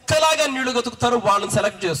కుక్కలాగా నీళ్లు గతుకుతారో వాళ్ళని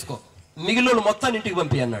సెలెక్ట్ చేసుకో, మిగిలిన మొత్తాన్ని ఇంటికి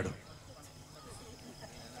పంపి అన్నాడు.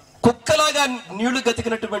 కుక్కలాగా నీళ్లు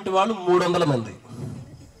గతికినటువంటి వాళ్ళు 300 మంది,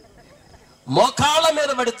 మోకాళ్ళ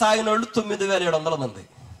మీద పడి తాగిన వాళ్ళు 9,700 మంది.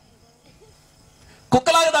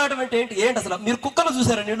 కుక్కలాగా తాగడం అంటే ఏంటి అసలు? మీరు కుక్కలు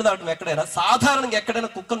చూసారా నీళ్లు తాగడం ఎక్కడైనా? సాధారణంగా ఎక్కడైనా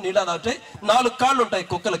కుక్కలు నీళ్ళు తాగితే 4 కాళ్ళు ఉంటాయి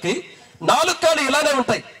కుక్కలకి, 4 కాళ్ళు ఇలానే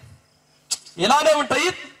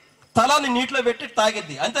ఉంటాయి, తలాన్ని నీటిలో పెట్టి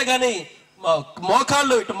తాగిద్ది, అంతేగాని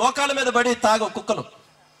మోకాళ్ళ మీద పడి తాగవు కుక్కలు.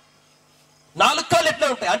 4 కాళ్ళు ఎట్లా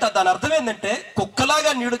ఉంటాయి అంటే దాని అర్థం ఏంటంటే,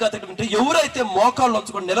 కుక్కలాగా నీళ్లు గతకంటే ఎవరైతే మోకాళ్ళు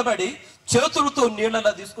ఉంచుకొని నిలబడి చేతులతో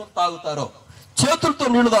నీళ్ళలా తీసుకొని తాగుతారో, చేతులతో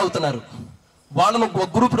నీళ్లు తాగుతున్నారు, వాళ్ళను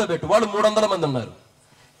గ్రూపులో పెట్టి వాళ్ళు 300 మంది ఉన్నారు.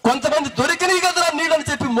 కొంతమంది దొరికినాయి కదా నీళ్ళని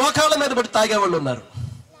చెప్పి మోకాళ్ళ మీద పెట్టి తాగేవాళ్ళు ఉన్నారు,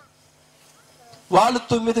 వాళ్ళు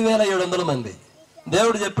 9,700 మంది.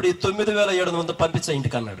 దేవుడు చెప్పి 9,700 మంది పంపించే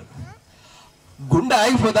ఇంటికి అన్నాడు. గుండె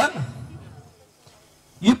ఆగిపోదా?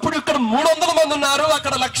 ఇప్పుడు ఇక్కడ 300 మంది ఉన్నారు,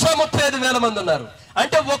 అక్కడ 135,000 మంది ఉన్నారు.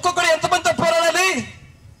 అంటే ఒక్కొక్కడు ఎంతమందితో పోరాడాలి?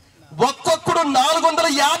 ఒక్కొక్కడు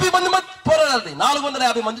 450 మంది పోరాడాలి,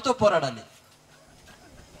 450 మందితో పోరాడాలి.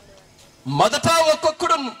 మొదట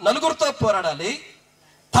ఒక్కొక్కడు 4గురితో పోరాడాలి,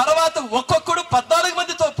 తర్వాత ఒక్కొక్కడు 14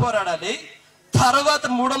 మందితో పోరాడాలి, తర్వాత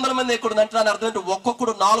 300 మంది ఎక్కడుందంటే దాని అర్థం ఏంటి?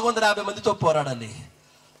 ఒక్కొక్కడు 450 మందితో పోరాడాలి.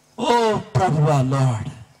 ఓ ప్రభువా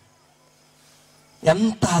లార్డ్,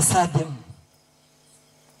 ఎంత అసాధ్యం!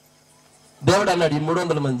 దేవుడు అన్నాడు, ఈ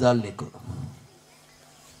 300 మంది చాలు నీకు.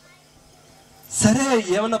 సరే,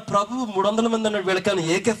 ఏమన్నా ప్రభు 300 మంది అన్నాడు, వీళ్ళకైనా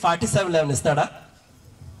AK-47 ఏమైనా ఇస్తాడా?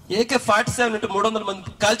 AK-47 అంటే 300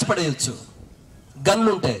 మంది కాల్చి పడేయచ్చు,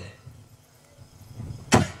 గన్లుంటే.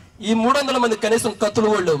 ఈ 300 మంది కనీసం కత్తులు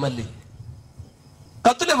వాళ్ళు, మళ్ళీ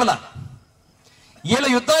కత్తులు ఇవ్వాల. వీళ్ళ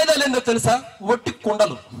యుద్ధాయుధాలు ఏందో తెలుసా? ఒట్టి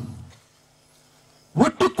కుండలు.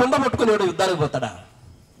 ఒట్టి కుండ పట్టుకుని వాడు యుద్ధానికి పోతాడా?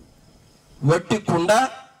 ఒట్టి కుండ,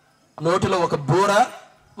 నోటిలో ఒక బూర,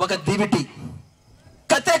 ఒక దివిటి.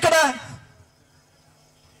 కత్తెక్కడా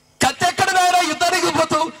యుద్ధానికి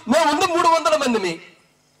పోతూ మేము ఉంది 300 మందిని,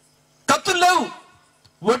 కత్తులు లేవు,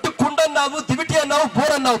 ఒట్టి కుండ అన్నావు, దివిటి అన్నావు,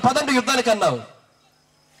 బూర అన్నావు, పదండి యుద్ధానికి అన్నావు.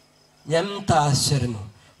 ఎంత ఆశ్చర్యము!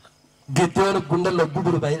 గిద్యోను గుండెల్లో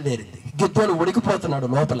గుబురు బయలుదేరింది, గిద్యోను ఉడికిపోతున్నాడు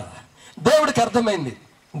లోపల. దేవుడికి అర్థమైంది,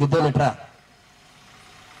 గిద్దోనిట్రా,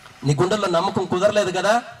 నీ గుండెల్లో నమ్మకం కుదరలేదు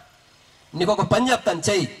కదా, నీకు ఒక పని చెప్తాను,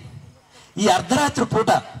 చెయ్యి. ఈ అర్ధరాత్రి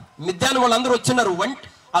పూట మిద్యాను వాళ్ళందరూ వచ్చిన్నారు,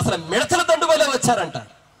 అసలు మిడతల దండు వల్లే వచ్చారంట.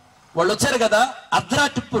 వాళ్ళు వచ్చారు కదా,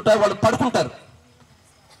 అర్ధరాత్రి పూట వాళ్ళు పడుకుంటారు.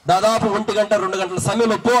 దాదాపు 1 గంట 2 గంటల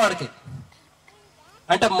సమయంలో పోవాడికి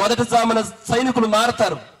అంటే మొదటి జామున సైనికులు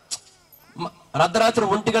మారుతారు. అర్ధరాత్రి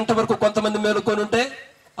 1 గంట వరకు కొంతమంది మేలుకొని ఉంటే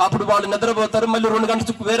అప్పుడు వాళ్ళు నిద్రపోతారు. మళ్ళీ 2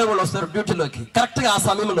 గంటలకు వేరే వాళ్ళు వస్తారు డ్యూటీలోకి. కరెక్ట్గా ఆ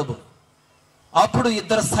సమయంలో అప్పుడు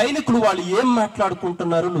 2 సైనికులు వాళ్ళు ఏం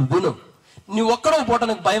మాట్లాడుకుంటున్నారు నువ్వు విను. నీ ఒక్కడో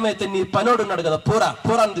పోవడానికి భయం అయితే నీ పనోడు ఉన్నాడు కదా,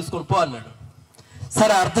 పోరాన్ని తీసుకొని పో అన్నాడు.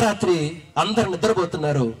 సరే, అర్ధరాత్రి అందరు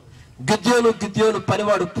నిద్రపోతున్నారు. గిద్యోను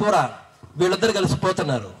పనివాడు పూరా వీళ్ళిద్దరు కలిసి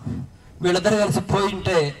పోతున్నారు. వీళ్ళిద్దరు కలిసి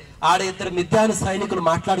పోయింటే ఆడ 2 మిద్యాను సైనికులు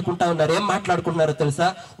మాట్లాడుకుంటా ఉన్నారు. ఏం మాట్లాడుకుంటున్నారో తెలుసా?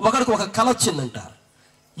 ఒకరికి ఒక కల వచ్చిందంట.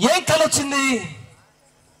 ఏం కల వచ్చింది?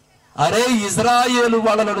 అరే, ఇజ్రాయేలు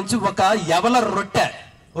వాళ్ళ నుంచి ఒక యవల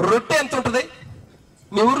రొట్టె ఎంత ఉంటది?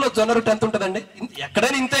 మీ ఊర్లో జొన్న రొట్టె ఎంత ఉంటదండి?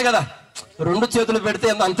 ఎక్కడైనా ఇంతే కదా, 2 చేతులు పెడితే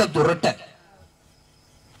అంత రొట్టె.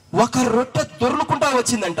 ఒక రొట్టె దొర్లుకుంటా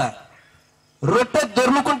వచ్చిందంట. రొట్టె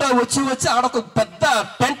దొర్లుకుంటా వచ్చి ఆడొక పెద్ద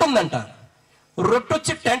టెంట్ ఉందంట. రొట్టె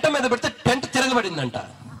వచ్చి టెంట్ మీద పెడితే టెంట్ తిరగబడిందంట.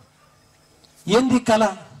 ఏంది కళ?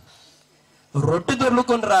 రొట్టె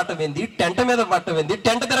దొర్లుకొని రావటం ఏంది, టెంట్ మీద పట్టం ఏంది,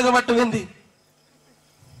 టెంట్ తిరగబట్టం ఏంది?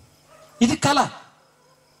 ఇది కళ.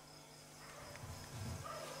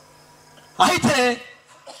 అయితే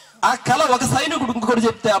ఆ కళ ఒక సైనికుడు ఇంకొకటి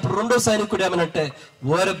చెప్తే అప్పుడు 2వ సైనికుడు ఏమనంటే,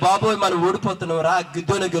 ఓరే బాబోయ్, మనం ఓడిపోతున్నాం రా,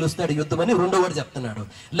 గిద్దోనే గెలుస్తాడు యుద్ధం అని 2వ వాడు చెప్తున్నాడు.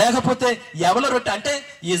 లేకపోతే ఎవల రొట్టె అంటే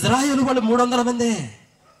ఇజ్రాయేలు వాళ్ళు 300 మంది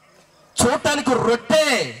చూడటానికి రొట్టె,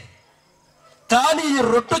 కానీ ఈ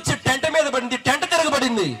రొట్టె వచ్చి టెంట్ మీద పడింది, టెంట్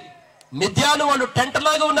తిరగబడింది. మిద్యాను వాళ్ళు టెంట్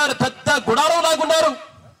లాగా ఉన్నారు, పెద్ద గుడారం లాగా ఉన్నారు.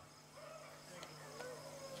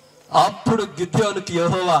 అప్పుడు గిద్యోను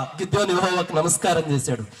యెహోవాకు నమస్కారం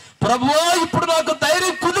చేశాడు. ప్రభువా, ఇప్పుడు నాకు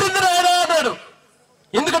ధైర్యం కుదిరింది నాయనా అన్నాడు.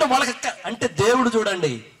 ఎందుకంటే వాళ్ళకి అంటే దేవుడు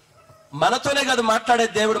చూడండి, మనతోనే కాదు మాట్లాడే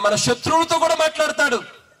దేవుడు, మన శత్రువులతో కూడా మాట్లాడతాడు.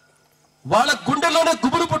 వాళ్ళ గుండెల్లోనే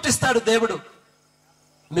గుబులు పుట్టిస్తాడు దేవుడు.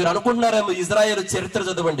 మీరు అనుకుంటున్నారేమో, ఇజ్రాయేల్ చరిత్ర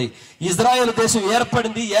చదవండి. ఇజ్రాయేల్ దేశం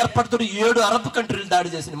ఏర్పడుతూ 7 అరబ్ కంట్రీలు దాడి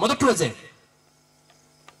చేసింది మొదటి రోజే.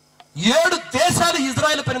 7 దేశాలు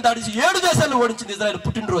ఇజ్రాయెల్ పైన దాడి చేసి 7 దేశాలను ఓడించింది ఇజ్రాయెల్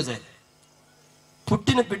పుట్టినరోజే.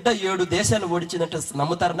 పుట్టిన బిడ్డ 7 దేశాలు ఓడించిందంటే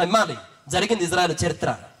నమ్ముతారు? నమ్మాలి. జరిగింది ఇజ్రాయెల్ చరిత్ర.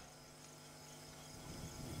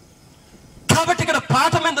 కాబట్టి ఇక్కడ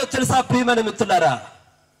పాఠం ఏందో తెలుసా ప్రియమైన మిత్రులారా?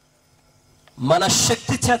 మన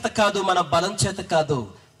శక్తి చేత కాదు, మన బలం చేత కాదు,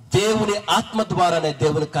 దేవుని ఆత్మ ద్వారానే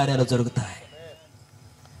దేవుని కార్యాలు జరుగుతాయి.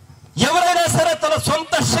 ఎవరైనా సరే తన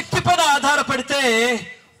సొంత శక్తి పైన ఆధారపడితే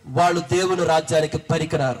వాళ్ళు దేవుని రాజ్యానికి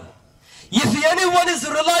పనికిరారు. If anyone is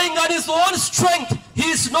relying on his own strength, he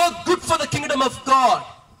is not good for the kingdom of God.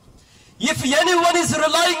 If anyone is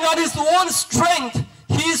relying on his own strength,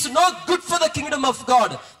 he is not good for the kingdom of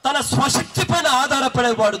God. తన స్వశక్తి పైన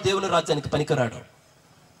ఆధారపడేవాడు దేవుని రాజ్యానికి పనికిరాడు.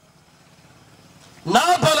 నా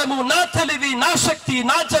బలము, నా తెలివి, నా శక్తి,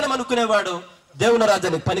 నా జనం అనుకునేవాడు దేవుని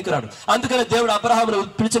రాజ్యానికి పనికిరాడు. అందుకనే దేవుడు అబ్రహామును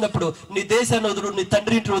పిలిచినప్పుడు, నీ దేశాన్ని వదులు, నీ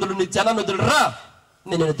తండ్రి ఇంటి వదులు, నీ జనాన్ని వదులు రా,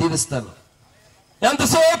 నేను దీవిస్తాను.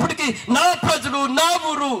 ఎంతసేపటికి నా ప్రజలు, నా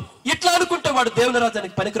ఊరు ఇట్లా అనుకుంటే వాడు దేవుని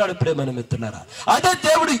రాజ్యానికి పనికిరాడు. ప్రేమైన మిత్రులారా, అదే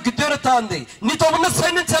దేవుడు గిద్యోనుతో ఉంది, నీతో ఉన్న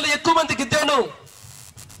సైన్యం చాలా ఎక్కువ మంది గిద్యోను.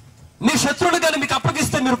 మీ శత్రువులు కానీ మీకు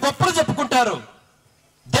అప్పగిస్తే మీరు గొప్పలు చెప్పుకుంటారు.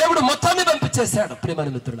 దేవుడు మొత్తాన్ని పంపించేశాడు.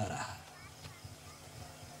 ప్రేమైన మిత్రులారా,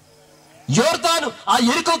 యోర్దాను ఆ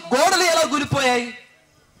ఎరికో గోడలు ఎలా కూలిపోయాయి?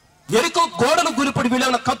 ఎరికో గోడలు కూలిపడి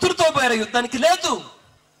వీళ్ళేమైనా కత్తులతో పోయారు యుద్ధానికి? లేదు,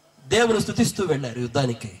 దేవుని స్తుతిస్తూ వెళ్ళారు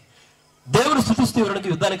యుద్ధానికి. దేవుని స్తుతిస్తూ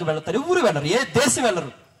యుద్ధానికి వెళ్తారు, ఊరు వెళ్ళరు, ఏ దేశం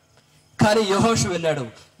వెళ్ళరు. కానీ యెహోషువ వెళ్ళాడు,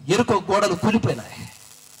 ఎరికో గోడలు కూలిపోయినాయి.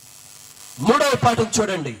 3వ పాఠం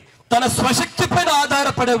చూడండి, తన స్వశక్తి పైన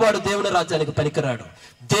ఆధారపడేవాడు దేవుని రాజ్యానికి పనికిరాడు.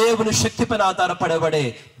 దేవుని శక్తి పైన ఆధారపడేవాడే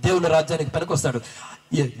దేవుని రాజ్యానికి పనికొస్తాడు.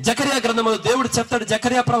 జకరియా గ్రంథంలో దేవుడు చెప్తాడు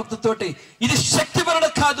జకరియా ప్రవక్తతోటి, ఇది శక్తి వలన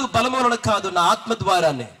కాదు, బలం వలన కాదు, నా ఆత్మ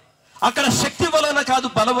ద్వారానే. అక్కడ శక్తి వలన కాదు,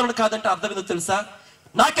 బలం వలన కాదంటే అర్థం ఏందో తెలుసా?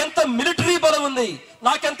 నాకెంత మిలిటరీ బలం ఉంది,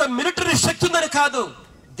 నాకెంత మిలిటరీ శక్తి ఉందని కాదు,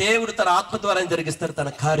 దేవుడు తన ఆత్మ ద్వారా జరిగిస్తారు తన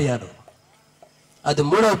కార్యాలు. అది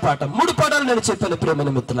 3వ పాఠం. 3 పాఠాలు నేను చెప్పాను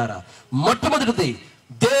ప్రియమైన మిత్రులారా. మొట్టమొదటిది,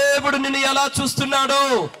 దేవుడు నిన్ను ఎలా చూస్తున్నాడో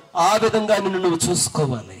ఆ విధంగా నిన్ను నువ్వు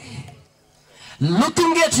చూసుకోవాలి.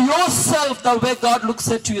 Looking at yourself the way God looks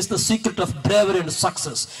at you is the secret of bravery and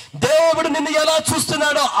success. దేవుడు నిన్ను ఎలా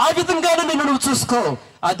చూస్తున్నాడో ఆ విధంగానే నిన్ను నువ్వు చూసుకో.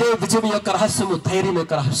 అదే విజయం యొక్క రహస్యము, ధైర్యం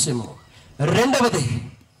యొక్క రహస్యము. రెండవది,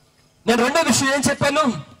 నేను రెండో విషయం ఏం చెప్పాను?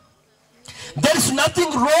 There is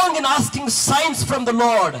nothing wrong in asking signs from the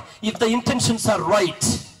Lord if the intentions are right.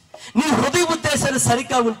 నీ హృదయ ఉద్దేశాలు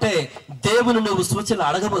సరిగ్గా ఉంటే దేవుని నువ్వు సూచనలు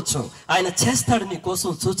అడగవచ్చు. ఆయన చేస్తాడు నీ కోసం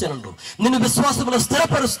సూచనలు, నిన్ను విశ్వాసంలో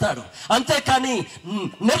స్థిరపరుస్తాడు. అంతేకాని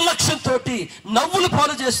నిర్లక్ష్యంతో నవ్వులు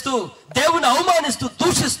పాలు చేస్తూ, దేవుని అవమానిస్తూ,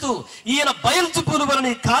 దూషిస్తూ, ఈయన బయల్చుపులు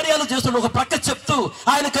వలని కార్యాలు చేస్తూ ఒక ప్రక్క చెప్తూ,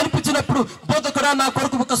 ఆయన కనిపించినప్పుడు బోధకుడా నా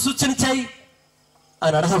కొరకు ఒక సూచన చేయి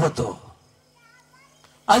అని అడగవద్దు.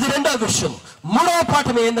 అది రెండవ విషయం. మూడవ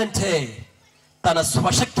పాఠం ఏంటంటే, తన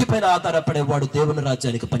స్వశక్తి పైన ఆధారపడేవాడు దేవుని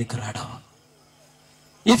రాజ్యానికి పనికిరాడు.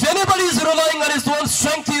 If anybody is relying on his own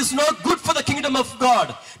strength, he is not good for the kingdom of God.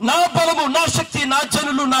 నా బలము, నా శక్తి, నా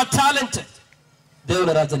జనులు, నా టాలెంట్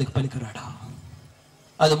దేవుని రాజ్యానికి పనికిరాడు.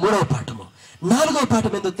 అది మూడవ పాఠము. నాలుగవ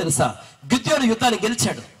పాఠం ఏందో తెలుసా? గిద్యోను యుద్ధాన్ని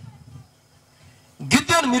గెలిచాడు.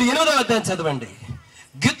 గిద్యోను, మీరు 8వ అధ్యాయం చదవండి.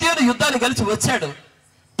 గిద్యోను యుద్ధాన్ని గెలిచి వచ్చాడు.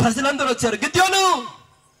 ప్రజలందరూ వచ్చారు, గిద్యోను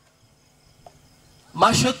మా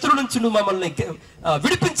శత్రువు నుంచి నువ్వు మమ్మల్ని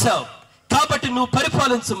విడిపించావు, కాబట్టి నువ్వు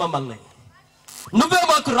పరిపాలించు మమ్మల్ని, నువ్వే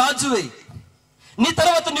మాకు రాజువే, నీ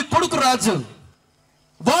తర్వాత నీ కొడుకు రాజు,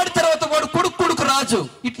 వాడి తర్వాత వాడు కొడుకు రాజు.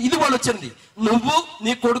 ఇది వాళ్ళు వచ్చింది, నువ్వు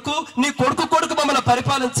నీ కొడుకు మమ్మల్ని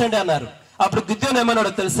పరిపాలించండి అన్నారు. అప్పుడు గిద్యోను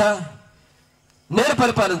ఏమన్నాడో తెలుసా? నేను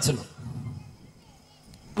పరిపాలించను,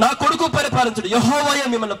 నా కొడుకు పరిపాలించడు, యెహోవాయే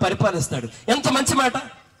మిమ్మల్ని పరిపాలిస్తాడు. ఎంత మంచి మాట!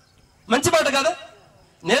 మంచి మాట కదా?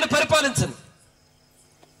 నేను పరిపాలించను,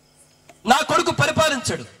 నా కొడుకు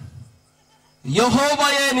పరిపాలించడు,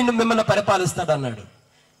 యెహోవాయే మిమ్మల్ని పరిపాలిస్తాడు అన్నాడు.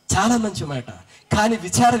 చాలా మంచి మాట. కానీ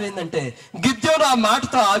విచారం ఏంటంటే, గిద్యోను ఆ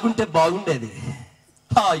మాటతో ఆగుంటే బాగుండేది.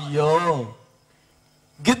 అయ్యో,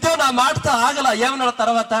 గిద్యోను ఆ మాటతో ఆగల. ఏమన్నాడు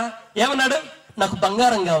తర్వాత? ఏమన్నాడు? నాకు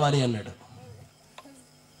బంగారం కావాలి అన్నాడు.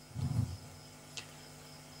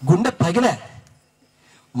 గుండె పగిలే.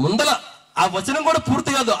 ముందల ఆ వచనం కూడా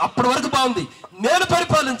పూర్తి కాదు, అప్పటి వరకు బాగుంది. నేను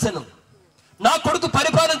పరిపాలించను, నా కొడుకు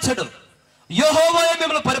పరిపాలించడు, యెహోవాయే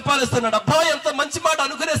మిమ్మల్ని పరిపాలిస్తున్నాడు. అబ్బా, ఎంత మంచి మాట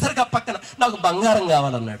అనుకునేసరికి ఆ పక్కన నాకు బంగారం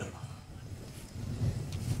కావాలన్నాడు.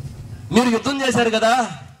 మీరు యుద్ధం చేశారు కదా,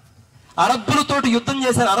 అరబ్బులతోటి యుద్ధం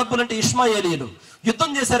చేశారు. అరబ్బులు అంటే ఇష్మాయేలీయులు. యుద్ధం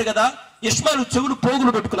చేశారు కదా, ఇష్మాయేలు చెవులు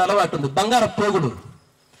పోగులు పెట్టుకుని అలవాటు ఉంది, బంగార పోగులు.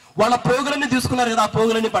 వాళ్ళ పోగులన్నీ తీసుకున్నారు కదా, ఆ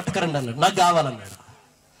పోగులన్నీ పట్టుకరండి అన్నాడు. నాకు కావాలన్నాడు.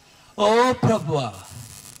 ఓ ప్రభువా,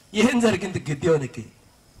 ఏం జరిగింది గిద్యోనికి?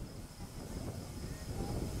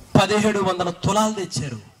 1700 తులాలు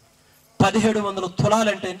తెచ్చారు. 1700 తులాలు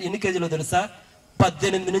అంటే ఎన్ని కేజీలు తెలుసా?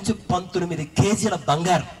 18 నుంచి 19 కేజీల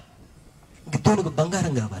బంగారం. గిద్యోనికి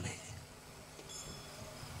బంగారం కావాలి.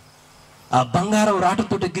 ఆ బంగారం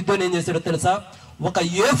రాటంతో గిద్యోను ఏం చేశాడో తెలుసా? ఒక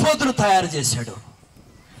ఏఫోదును తయారు చేశాడు.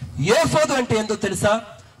 ఏఫోదు అంటే ఏందో తెలుసా?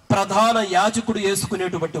 ప్రధాన యాజకుడు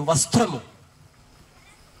వేసుకునేటువంటి వస్త్రము.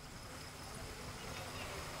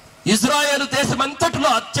 ఇజ్రాయేలు దేశమంతటిలో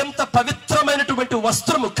అత్యంత పవిత్రమైనటువంటి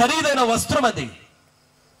వస్త్రము, ఖరీదైన వస్త్రం అది.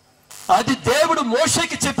 అది దేవుడు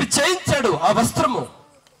మోషేకి చెప్పి చేయించాడు. ఆ వస్త్రము,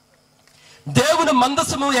 దేవుని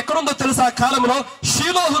మందసము ఎక్కడుందో తెలుసా? ఆ కాలంలో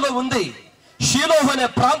షీలోహులో ఉంది. షీలోహు అనే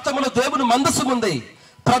ప్రాంతంలో దేవుని మందసం ఉంది.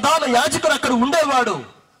 ప్రధాన యాజకుడు అక్కడ ఉండేవాడు.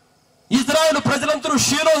 ఇజ్రాయేలు ప్రజలందరూ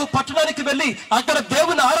షీలోహు పట్టణానికి వెళ్ళి అక్కడ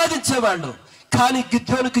దేవుని ఆరాధించేవాళ్ళు. కానీ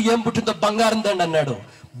గిద్యోనుకు ఏం పుట్టిందో? బంగారం దండ అన్నాడు.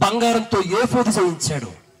 బంగారంతో ఏఫోదు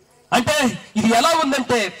చేయించాడు. అంటే ఇది ఎలా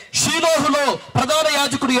ఉందంటే, షీలోహులో ప్రధాన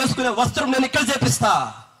యాజకుడు వేసుకునే వస్త్రం నేను ఇక్కడ చేపిస్తా,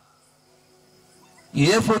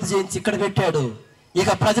 ఏఫోదు చేయించి ఇక్కడ పెట్టాడు. ఇక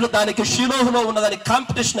ప్రజలు దానికి షీలోహులో ఉన్నదానికి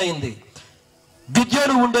కాంపిటీషన్ అయింది.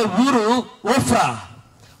 గిద్యోను ఉండే ఊరు ఓఫ్రా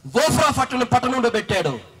పట్టణంలో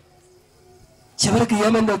పెట్టాడు. చివరికి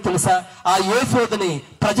ఏమైందో తెలుసా? ఆ ఏఫోదుని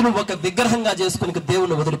ప్రజలు ఒక విగ్రహంగా చేసుకుని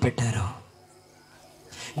దేవుని వదిలిపెట్టారు.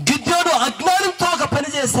 గిద్యోను అజ్ఞానంతో ఒక పని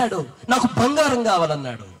చేశాడు. నాకు బంగారం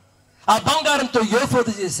కావాలన్నాడు. ఆ బంగారంతో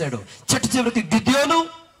ఏఫోదు చేశాడు. చెట్టు చివరికి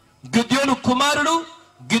గిద్యోను కుమారుడు,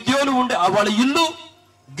 గిద్యోను ఉండే వాళ్ళ ఇల్లు,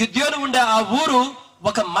 గిద్యోను ఉండే ఆ ఊరు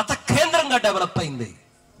ఒక మత కేంద్రంగా డెవలప్ అయింది.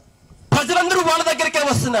 ప్రజలందరూ వాళ్ళ దగ్గరికే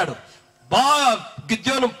వస్తున్నాడు.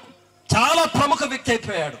 గిద్యోను చాలా ప్రముఖ వ్యక్తి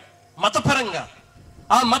అయిపోయాడు మతపరంగా.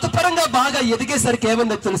 ఆ మతపరంగా బాగా ఎదిగేసరికి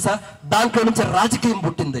ఏమైందో తెలుసా? దాంట్లో నుంచి రాజకీయం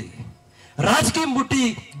పుట్టింది. రాజకీయం పుట్టి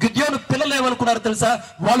గిద్యోను పిల్లలు ఏమనుకున్నారు తెలుసా?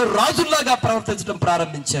 వాళ్ళు రాజుల్లాగా ప్రవర్తించడం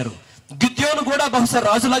ప్రారంభించారు. గిద్యోను కూడా బహుశా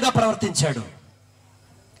రాజులాగా ప్రవర్తించాడు.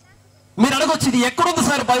 మీరు అడగొచ్చు, ఇది ఎక్కడుంది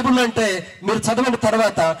సార్ బైబిల్లో అంటే, మీరు చదవండి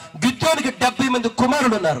తర్వాత. గిద్యోనికి 70 మంది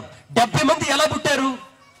కుమారులు ఉన్నారు. 70 మంది ఎలా పుట్టారు?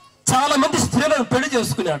 చాలా మంది స్త్రీలను పెళ్లి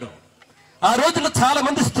చేసుకున్నాడు. ఆ రోజుల్లో చాలా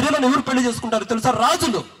మంది స్త్రీలను ఎవరు పెళ్లి చేసుకుంటారు తెలుసా?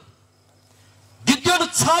 రాజులు. గిద్యోను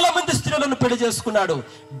చాలా మంది స్త్రీలను పెళ్లి చేసుకున్నాడు.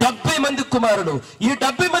 70 మంది కుమారులు. ఈ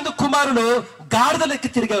 70 మంది కుమారులు గాడిదలెక్కి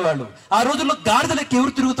తిరిగేవాళ్ళు. ఆ రోజుల్లో గాడిదలెక్కి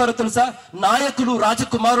ఎవరు తిరుగుతారో తెలుసా? నాయకులు,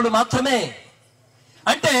 రాజకుమారులు మాత్రమే.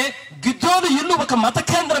 అంటే గిద్యోను గిద్యోను ఇల్లు ఒక మత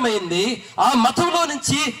కేంద్రమైంది. ఆ మతంలో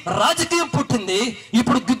నుంచి రాజకీయం పుట్టింది.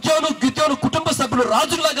 ఇప్పుడు గిద్యోను కుటుంబ సభ్యులు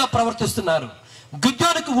రాజుల్లాగా ప్రవర్తిస్తున్నారు.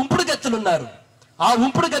 గిద్యోనుకు ఉంపుడు గత్తెలున్నారు. ఆ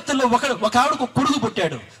ఉంపుడు గత్తెల్లో ఒక ఆవిడకు కొడుకు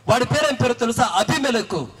పుట్టాడు. వాడి పేరేం పేరు తెలుసా?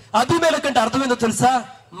 అభిమెలకు. అభిమెలకు అంటే అర్థమైందో తెలుసా?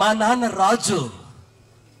 మా నాన్న రాజు.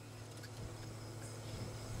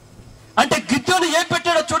 అంటే గిద్యోను ఏం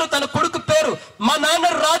పెట్టాడో చూడు, తన కొడుకు పేరు మా నాన్న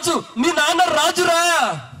రాజు. మీ నాన్న రాజురా.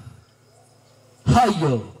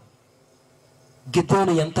 అయ్యో,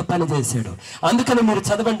 గిద్యోను ఎంత పని చేశాడు. అందుకని మీరు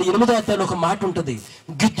చదవండి, 8వ అధ్యాయంలో ఒక మాట ఉంటుంది.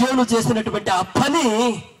 గిద్యోను చేసినటువంటి ఆ పని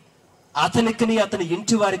అతనికి అతని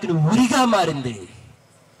ఇంటి వారికి ఉరిగా మారింది.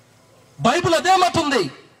 బైబిల్ అదే మాట ఉంది.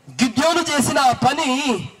 గిద్యోను చేసిన ఆ పని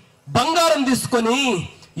బంగారం తీసుకొని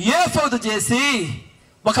ఏఫోదు చేసి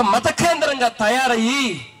ఒక మత కేంద్రంగా తయారయ్యి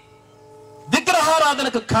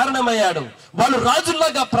విగ్రహారాధనకు కారణమయ్యాడు. వాళ్ళు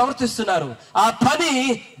రాజుల్లాగా ప్రవర్తిస్తున్నారు. ఆ పని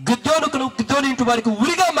గిద్యోను ఇంటి వారికి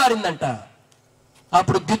ఉరిగా మారిందంట.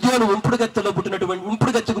 అప్పుడు గిద్యోను ఉంపుడు గత్తెకు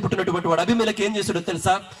పుట్టినటువంటి వాడు అబీమెలెకు ఏం చేశాడో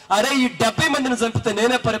తెలుసా? అరే, ఈ 70 మందిని చంపితే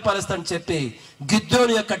నేనే పరిపాలిస్తానని చెప్పి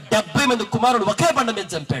గిద్యోను యొక్క 70 మంది కుమారుడు ఒకే బండ మీద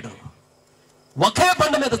చంపాడు. ఒకే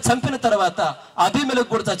బండ మీద చంపిన తర్వాత అబీమెలెకు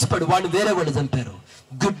కూడా చచ్చిపోయాడు. వాడిని వేరే వాళ్ళు చంపారు.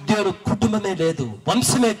 గిద్యోను కుటుంబమే లేదు,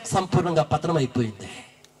 వంశమే సంపూర్ణంగా పతనం అయిపోయింది.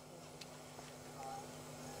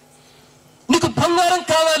 నీకు బంగారం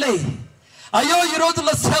కావాలి. అయ్యో, ఈ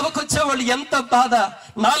రోజుల్లో సేవకు వచ్చేవాళ్ళు ఎంత బాధ.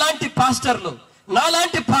 నాలాంటి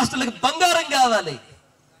పాస్టర్లకు బంగారం కావాలి.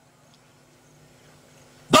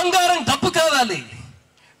 బంగారం, డబ్బు కావాలి.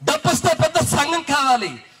 డబ్బు వస్తే పెద్ద సంఘం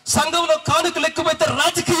కావాలి. సంఘంలో కానుకలు ఎక్కువైతే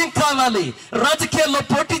రాజకీయం కావాలి. రాజకీయాల్లో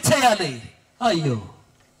పోటీ చేయాలి. అయ్యో,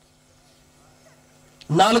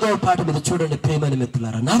 4వ పాట మీద చూడండి ప్రియమైన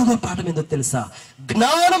మిత్రులారా. 4వ పాట మీద తెలుసా?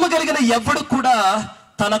 జ్ఞానము కలిగిన ఎవడు కూడా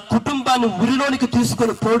తన కుటుంబాన్ని ఉరిలోనికి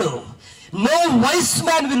తీసుకొని పోడు. No wise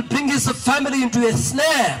man will bring his family into a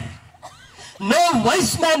snare. No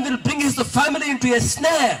wise man will bring his family into a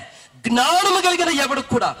snare. జ్ఞానము కలిగిన ఎవడు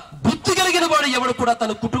కూడా, బుద్ధి కలిగిన వాడు ఎవడు కూడా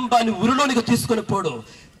తన కుటుంబాన్ని ఉరిలోనికి తీసుకొని పోడు.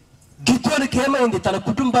 గిద్యోనుకి ఏమైంది? తన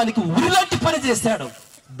కుటుంబానికి ఉరిలాంటి పని చేశాడు.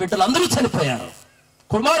 బిడ్డలందరూ చనిపోయారు,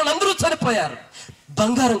 కుమారులందరూ చనిపోయారు.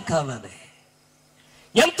 బంగారం కావాలి.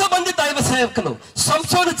 ఎంతమంది దైవ సేవకులు.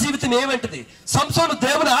 సంసోను జీవితం ఏమంటిది? సంసోను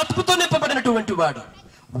దేవుని ఆత్మతో నింపబడినటువంటి వాడు.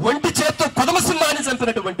 ఒంటి చేత్తో కొదమ సింహాన్ని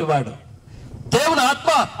చంపినటువంటి వాడు. దేవుని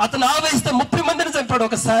ఆత్మ అతను ఆవేశిస్తే 30 మందిని చంపాడు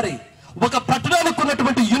ఒకసారి. ఒక పట్టణానికి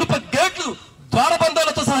ఉన్నటువంటి ఇనుప గేట్లు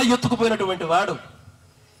ద్వారబంధాలతో సహా ఎత్తుకుపోయినటువంటి వాడు.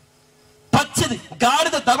 పచ్చిది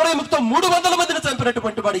గాడిద దవడముక్తో 300 మందిని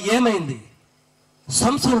చంపినటువంటి వాడు. ఏమైంది?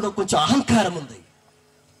 సంసోనులో కొంచెం అహంకారం ఉంది,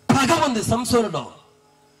 పగ ఉంది. సంసోనులో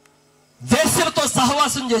వేశ్యలతో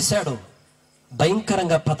సహవాసం చేశాడు.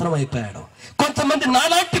 భయంకరంగా పతనం అయిపోయాడు. కొంతమంది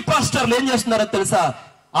నాలాంటి పాస్టర్లు ఏం చేస్తున్నారో తెలుసా?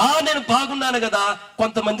 నేను బాగున్నాను కదా,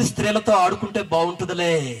 కొంతమంది స్త్రీలతో ఆడుకుంటే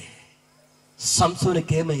బాగుంటుందిలే.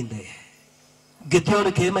 సంసోనుకి ఏమైంది?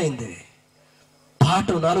 గిద్యోనుకి ఏమైంది?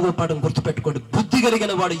 4వ పాఠం గుర్తుపెట్టుకోండి. బుద్ధి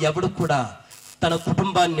కలిగిన వాడు ఎవడు కూడా తన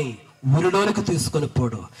కుటుంబాన్ని ఉరిలోనికి తీసుకొని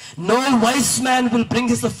పోడు. No vice man will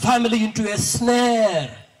bring his family into a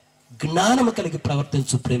snare. జ్ఞానము కలిగి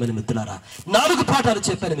ప్రవర్తించు ప్రేమని మిత్రులారా. 4 పాఠాలు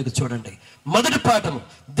చెప్పాను మీకు, చూడండి. మొదటి పాఠము,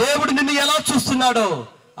 దేవుడు నిన్ను ఎలా చూస్తున్నాడో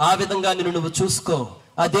ఆ విధంగా నిన్ను నువ్వు చూసుకో.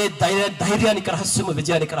 అదే ధైర్యానికి రహస్యము,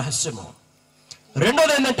 విజయానికి రహస్యము.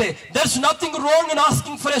 రెండోది ఏంటంటే, there's nothing wrong in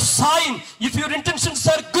asking for a sign if your intentions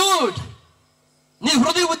are good. నీ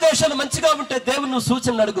హృదయ ఉద్దేశాలు మంచిగా ఉంటే దేవుని నువ్వు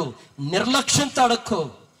సూచనలు అడుగు. నిర్లక్ష్యంతో అడక్కో.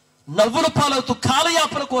 నవ్వుల పాలవుతూ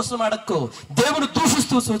కాలయాపన కోసం అడక్కో. దేవుని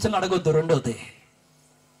దూషిస్తూ సూచనలు అడగొద్దు. రెండోది.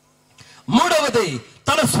 మూడవది,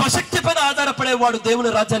 తన స్వశక్తి పైన ఆధారపడేవాడు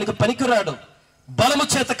దేవుని రాజ్యానికి పనికిరాడు. బలము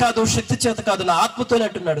చేత కాదు, శక్తి చేత కాదు, నా ఆత్మతోనే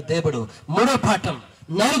అంటున్నాడు దేవుడు. 3వ పాఠం.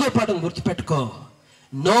 4వ పాఠం గుర్తుపెట్టుకో.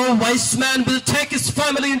 No vice man will take his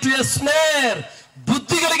family into a snare.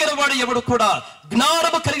 బుద్ధి కలిగిన వాడు ఎవడు కూడా,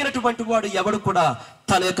 జ్ఞానము కలిగినటువంటి వాడు ఎవడు కూడా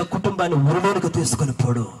తన యొక్క కుటుంబాన్ని ఉరిలోనికి తీసుకొని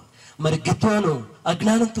పోడు. మరి గిద్యోను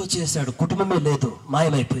అజ్ఞానంతో చేశాడు. కుటుంబమే లేదు,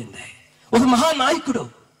 మాయమైపోయింది. ఒక మహానాయకుడు,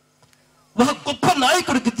 ఒక గొప్ప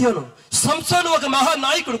నాయకుడు గిద్యోను. సంసోను ఒక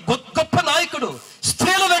మహానాయకుడు, గొప్ప నాయకుడు.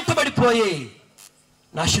 స్త్రీల వెంటబడిపోయి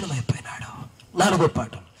నాశనం అయిపోయినాడు. 4వ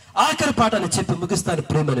పాఠం. ఆఖరి పాఠాన్ని చెప్పి ముగిస్తాను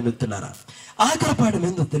ప్రేమని మిత్రులారా. ఆఖరి పాఠం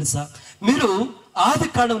ఏందో తెలుసా? మీరు ఆది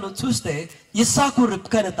కాండంలో చూస్తే ఇస్సాకు,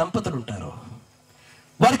 రిబ్కా అనే దంపతులు ఉంటారు.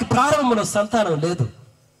 వారికి ప్రారంభంలో సంతానం లేదు.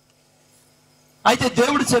 అయితే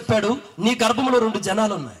దేవుడు చెప్పాడు, నీ గర్భంలో 2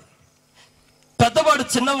 జనాలు ఉన్నాయి. పెద్దవాడు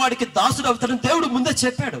చిన్నవాడికి దాసుడు అవుతాడని దేవుడు ముందే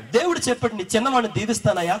చెప్పాడు. దేవుడు చెప్పాడు, నీ చిన్నవాడిని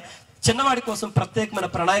దీవిస్తానయ్యా, చిన్నవాడి కోసం ప్రత్యేకమైన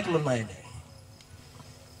ప్రణాళికలు ఉన్నాయని.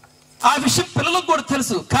 ఆ విషయం పిల్లలకు కూడా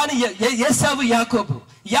తెలుసు. కానీ ఏశావు,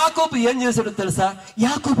 యాకోబు ఏం చేశాడో తెలుసా?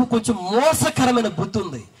 యాకోబు కొంచెం మోసకరమైన బుద్ధి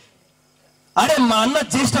ఉంది. అరే మా అన్న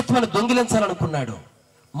జ్యేష్ఠత్వాన్ని దొంగిలించాలనుకున్నాడు,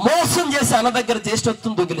 మోసం చేసి అన్న దగ్గర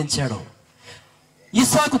జ్యేష్ఠత్వం దొంగిలించాడు.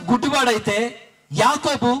 ఇస్సాకు గుడ్డివాడైతే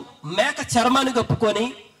యాకోబు మేక చర్మాన్ని కప్పుకొని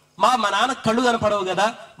మా నాన్న కళ్ళు కనపడవు కదా,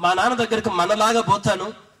 మా నాన్న దగ్గరికి మనలాగా పోతాను,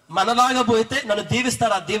 మనలాగా పోతే నన్ను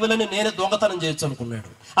దీవిస్తాడు, ఆ దీవులని నేనే దొంగతనం చేయొచ్చు అనుకున్నాడు.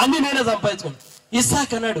 అన్ని నేనే సంపాదించుకున్నాను.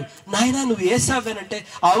 ఇస్సాకు అన్నాడు, నాయనా నువ్వు ఏసావేనంటే,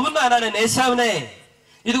 అవునా నేను ఏసావునే,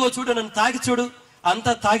 ఇదిగో చూడు నన్ను తాకి చూడు,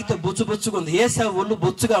 అంతా తాగితే బొచ్చు బొచ్చుగా ఉంది, ఏసావు ఒళ్ళు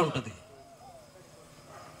బొచ్చుగా ఉంటది.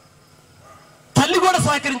 తల్లి కూడా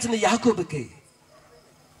సహకరించింది యాకోబుకి.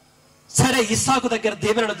 సరే ఇస్సాకు దగ్గర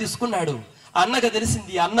దీవెనను తీసుకున్నాడు. అన్నగా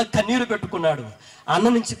తెలిసింది, అన్న కన్నీరు పెట్టుకున్నాడు.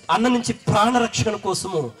 అన్న నుంచి ప్రాణరక్షణ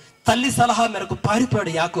కోసము తల్లి సలహా మేరకు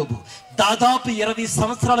పారిపోయాడు యాకోబు. దాదాపు 20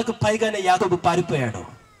 సంవత్సరాలకు పైగానే యాకోబు పారిపోయాడు.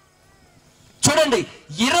 చూడండి,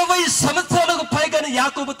 20 సంవత్సరాలకు పైగానే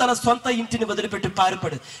యాకోబు తన సొంత ఇంటిని వదిలిపెట్టి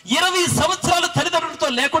పారిపోయాడు. 20 సంవత్సరాలు తల్లిదండ్రులతో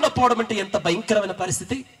లేకుండా పోవడం అంటే ఎంత భయంకరమైన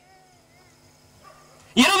పరిస్థితి.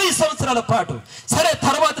 20 సంవత్సరాల పాటు. సరే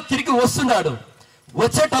తర్వాత తిరిగి వస్తున్నాడు.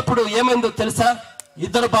 వచ్చేటప్పుడు ఏమైందో తెలుసా?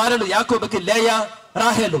 2 భార్యలు యాకోబుకి, లేయా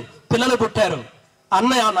రాహేలు పిల్లలు పుట్టారు.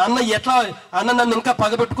 అన్న ఎట్లా నన్ను ఇంకా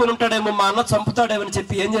పగబెట్టుకుని ఉంటాడేమో, మా అన్న చంపుతాడేమో అని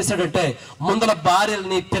చెప్పి ఏం చేశాడంటే, ముందల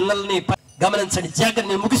భార్యల్ని పిల్లల్ని గమనించండి,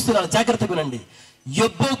 నేను ముగిస్తున్నాను, జాగ్రత్తగా వినండి.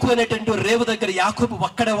 యొబ్బోకు అనేటువంటి రేవు దగ్గర యాకోబు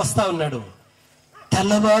ఒక్కడే వస్తా ఉన్నాడు.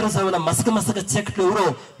 తెల్లవారుజామున మసక చీకట్లు ఎవరో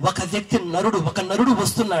ఒక వ్యక్తి ఒక నరుడు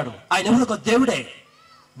వస్తున్నాడు. ఆయన ఎవరో ఒక దేవుడే,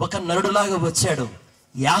 ఒక నరుడులాగా వచ్చాడు.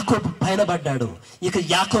 యాకోబు పైన పడ్డాడు. ఇక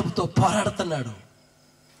యాకోబుతో పోరాడుతున్నాడు.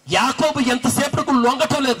 యాకోబు ఎంతసేపటికి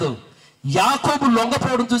లొంగటం లేదు. యాకోబు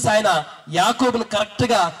లొంగపోవడం చూసి ఆయన యాకోబును కరెక్ట్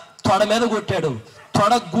గా తొడ మీద కొట్టాడు.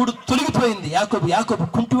 తొడ గూడు తొలగిపోయింది. యాకోబు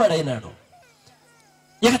కుంటివాడైనాడు.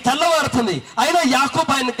 ఇక తెల్లవారుతుంది, అయినా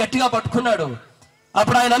యాకోబు ఆయన గట్టిగా పట్టుకున్నాడు.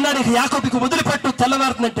 అప్పుడు ఆయన అన్నాడు, ఇక యాకోబుకి వదిలిపెట్టు,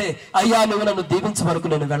 తెల్లవారుతుందంటే, అయ్యా నువ్వు నన్ను దీవించే వరకు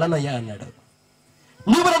నేను వెళ్ళనయ్యా అన్నాడు.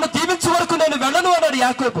 నువ్వు నన్ను దీవించే వరకు నేను వెళ్ళను అన్నాడు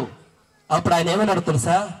యాకోబు. అప్పుడు ఆయన ఏమన్నాడు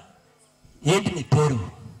తెలుసా? ఏంటి నీ పేరు?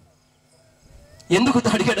 ఎందుకు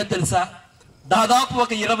అడిగాడో తెలుసా? దాదాపు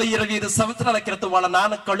ఒక 20-25 సంవత్సరాల క్రితం వాళ్ళ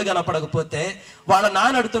నాన్న కళ్ళు కనపడకపోతే వాళ్ళ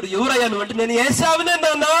నాన్న అడుగుతాడు, ఎవరయ్యా నువ్వు అంటే, నేను ఏసావునే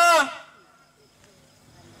నాన్న.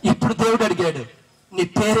 ఇప్పుడు దేవుడు అడిగాడు, నీ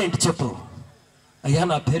పేరేంటి చెప్పు. అయ్యా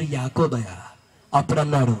నా పేరు యాకోబయ్యా. అప్పుడు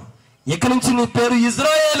అన్నాడు, ఇక నుంచి నీ పేరు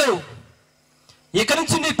ఇజ్రాయేలు, ఇక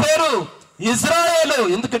నుంచి నీ పేరు ఇజ్రాయేలు.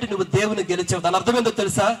 ఎందుకంటే నువ్వు దేవుని గెలిచావు. దాని అర్థం ఏంటో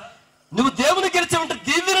తెలుసా? నువ్వు దేవుని గెలిచావంటే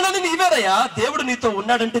దీవెనలని నీవేరయ్యా. దేవుడు నీతో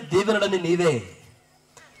ఉన్నాడంటే దీవెనలని నీవే.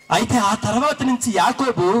 అయితే ఆ తర్వాత నుంచి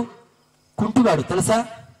యాకోబు కుంటువాడు తెలుసా?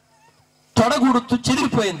 తొడగూడు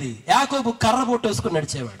చెదిరిపోయింది. యాకోబు కర్రబోటు వేసుకుని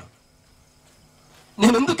నడిచేవాడు.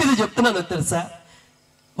 నేను ఎందుకు ఇది చెప్తున్నానో తెలుసా?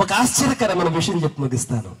 ఒక ఆశ్చర్యకరమైన విషయం చెప్పి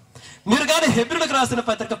ముగిస్తాను. మీరు కానీ హెబ్రీయులకు రాసిన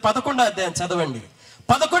పత్రిక 11వ అధ్యాయం చదవండి.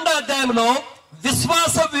 11వ అధ్యాయంలో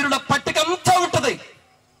విశ్వాస వీరుల పట్టిక అంతా ఉంటది.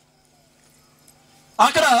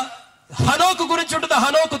 అక్కడ హనోకు గురించి ఉంటుంది.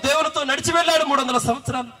 హనోకు దేవునితో నడిచి వెళ్ళాడు 300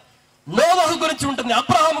 సంవత్సరాలు. నోవహు గురించి ఉంటుంది,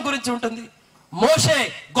 అబ్రహాము గురించి ఉంటుంది. మోషే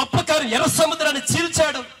గొప్ప కార్యం, ఎర్ర సముద్రాన్ని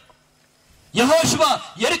చీల్చాడు. యెహోషువ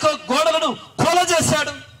యెరికో గోడలను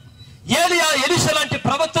కూలజేశాడు. ఏలియా ఎలీషా లాంటి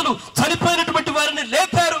ప్రవక్తలు చనిపోయినటువంటి వారిని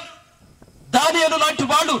లేపారు. దానియేలు లాంటి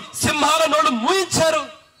వాళ్ళు సింహాల నోళ్ళు మూయించారు.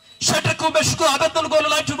 షడ్రకు మెషకు అబేద్నెగో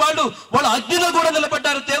లాంటి వాళ్ళు అగ్నిలో కూడా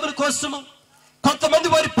నిలబడ్డారు దేవుని కోసము. కొంతమంది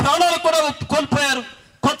వారి ప్రాణాలు కూడా కోల్పోయారు.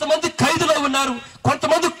 కొంతమంది ఖైదులో ఉన్నారు.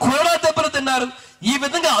 కొంతమంది కోడా దెబ్బలు తిన్నారు. ఈ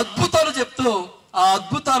విధంగా అద్భుతాలు చెప్తూ ఆ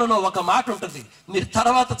అద్భుతాలలో ఒక మాట ఉంటుంది, మీరు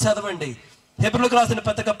తర్వాత చదవండి. హెబ్రీయులకు రాసిన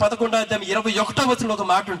పత్రిక 11వ అధ్యాయం 21వ వచనంలో ఒక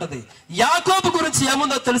మాట ఉంటుంది. యాకోబు గురించి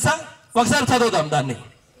ఏముందో తెలుసా? ఒకసారి చదువుదాం దాన్ని.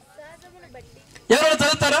 ఎవరైనా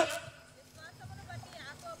చదువుతారా?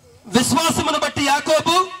 విశ్వాసమును బట్టి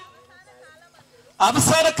యాకోబు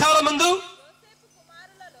అవసాన కాలమందు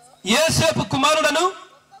యోసేపు కుమారులను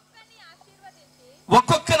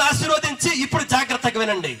ఒక్కొక్కని ఆశీర్వదించి, ఇప్పుడు జాగ్రత్తగా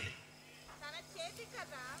వినండి,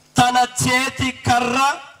 తన చేతి కర్ర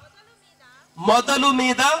మొదలు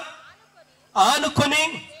మీద ఆనుకొని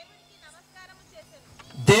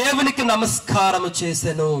దేవునికి నమస్కారము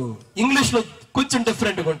చేసెను. ఇంగ్లీష్ లో కొంచెం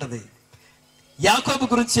డిఫరెంట్గా ఉంటది. యాకోబు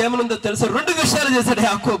గురించి ఏమనుందో తెలుసా? 2 విషయాలు చేశాడు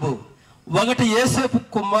యాకోబు. ఒకటి, యోసేపు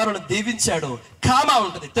కుమారుని దీవించాడు. కామా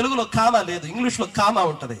ఉంటది, తెలుగులో కామా లేదు, ఇంగ్లీష్ లో కామా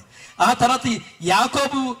ఉంటది. ఆ తర్వాత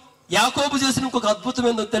యాకోబు చేసిన ఇంకొక అద్భుతం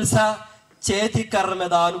ఏందో తెలుసా? చేతి కర్ర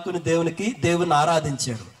మీద ఆనుకుని దేవుని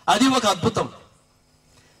ఆరాధించాడు. అది ఒక అద్భుతం.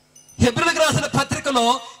 హెబ్రీయులకు రాసిన పత్రికలో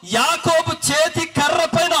యాకోబు చేతి కర్ర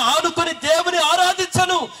పైన ఆనుకుని దేవుని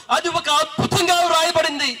ఆరాధించను, అది ఒక అద్భుతంగా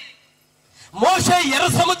రాయబడింది. మోషే ఎర్ర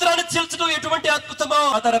సముద్రాన్ని చీల్చడం ఎటువంటి అద్భుతమో,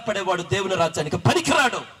 ఆధారపడేవాడు దేవుని రాజ్యానికి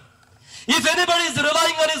పనికిరాడు. If anybody is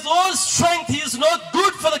relying on his own strength, he is not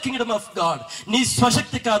good for the kingdom of God. నీ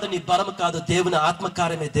స్వశక్తి కాదు, నీ బలము కాదు, దేవుని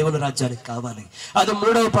ఆత్మకార్యమే దేవుని రాజ్యానికి కావాలి. అది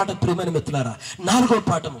 3వ పాఠం ప్రియమైన మిత్రులారా. 4వ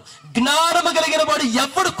పాఠము, జ్ఞానము కలిగిన వాడు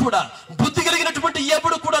ఎవడు కూడా, బుద్ధి కలిగినటువంటి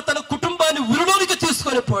ఎవడు కూడా తన కుటుంబాన్ని ఉరిలోనికి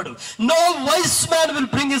తీసుకొని పోడు. No wise man will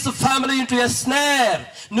bring his family into a snare.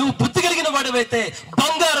 నువ్వు బుద్ధి కలిగిన వాడివైతే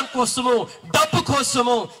బంగారం కోసము, డబ్బు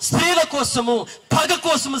కోసము, స్త్రీల కోసము, పగ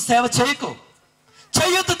కోసము సేవ చేయకు,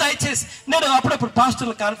 చేయొద్దు దయచేసి. నేను అప్పుడప్పుడు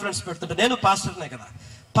పాస్టర్ల కాన్ఫరెన్స్ పెడుతుంటా. నేను పాస్టర్నే కదా.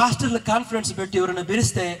 పాస్టర్ల కాన్ఫరెన్స్ పెట్టి ఎవరైనా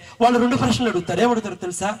పిలిస్తే వాళ్ళు 2 ప్రశ్నలు అడుగుతారు. ఏమడుగుతారు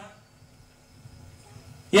తెలుసా?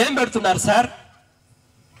 ఏం పెడుతున్నారు సార్?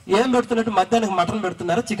 ఏం పెడుతున్నట్టు? మధ్యాహ్నం మటన్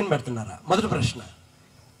పెడుతున్నారా, చికెన్ పెడుతున్నారా? మొదటి ప్రశ్న.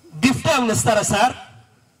 గిఫ్ట్ ఏమైనా ఇస్తారా సార్?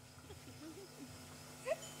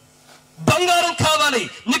 బంగారం కావాలి,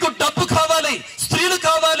 నీకు డబ్బు కావాలి, స్త్రీలు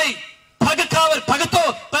కావాలి, పగ కావాలి, పగతో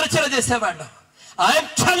పరిచయం చేసేవాళ్ళు.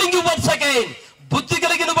 I'm telling you once again, బుద్ధి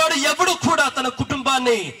కలిగిన వాడు ఎవడు కూడా తన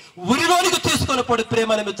కుటుంబాన్ని ఉరిలోనికి తీసుకొని పోడు.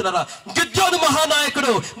 ప్రేమైన మిత్రులారా, గిద్యోను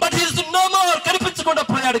మహానాయకుడు, but he is no more. కనిపించకుండా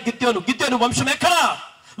పోయాడు గిద్యోను. గిద్యోను వంశం ఎక్కడ?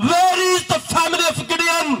 Where is the family of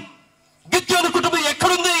Gideon? గిద్యోను కుటుంబం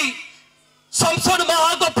ఎక్కడుంది? సంసోను మహా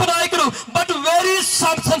గొప్ప నాయకుడు, బట్ వేర్ ఈస్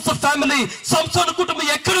సామ్సన్స్ ఫ్యామిలీ? సంసోను కుటుంబం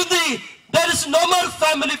ఎక్కడుంది? There is no more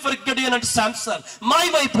family for Gideon and Samson.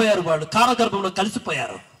 మాయమైపోయారు, వాళ్ళు కారాగర్భంలో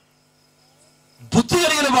కలిసిపోయారు. బుద్ధి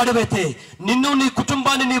కలిగిన వాడివైతే నిన్ను, నీ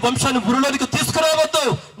కుటుంబాన్ని, నీ వంశాన్ని ఉరిలోనికి తీసుకురావద్దు.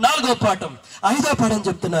 4వ పాఠం. 5వ పాఠం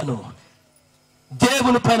చెప్తున్నాను.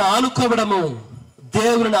 దేవుని పైన ఆనుకోవడము,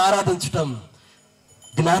 దేవుని ఆరాధించడం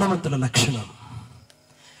జ్ఞానవంతుల లక్షణం.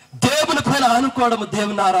 దేవుని పైన ఆనుకోవడము,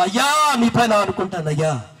 దేవుని అయ్యా నీ పైన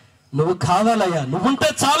ఆనుకుంటానయ్యా, నువ్వు కావాలయ్యా, నువ్వుంటే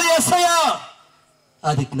చాలు యేసయ్యా,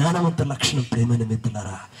 అది జ్ఞానవంతుల లక్షణం. ప్రేమైన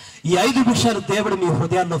మిత్రులారా, ఈ 5 విషయాలు దేవుడు మీ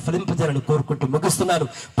హృదయాల్లో ఫలింపజేయాలని కోరుకుంటూ ముగిస్తున్నాను.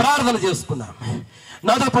 ప్రార్థన చేసుకుందాం.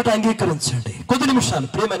 నాతో పాటు అంగీకరించండి కొద్ది నిమిషాలు.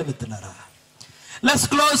 ప్రియమైన మిత్రులారా, లెట్స్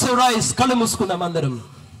క్లోజ్ అవర్ ఐస్. కళ్ళు మూసుకుందాం. అందరం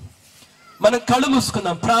మనం కళ్ళు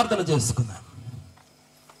మూసుకుందాం, ప్రార్థన చేసుకుందాం.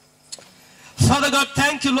 Father God,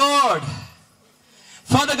 thank you lord.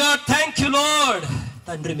 Father God, thank you lord.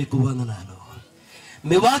 తండ్రి మీకు వందనాలు.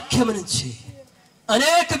 మీ వాక్యం నుంచి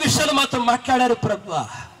అనేక విషయాలు మాతో మాట్లాడారు ప్రభువా,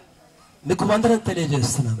 మీకు వందనం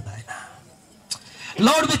తెలియజేస్తున్నాము నాయన.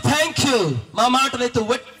 Lord we thank you. మా మాటలైతే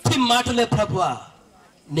వట్టి మాటలే ప్రభువా,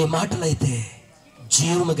 నీ మాటలైతే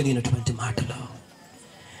జీవము కలిగినటువంటి మాటలు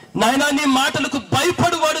నాయన. నీ మాటలకు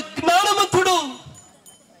భయపడువాడు జ్ఞానవంతుడు.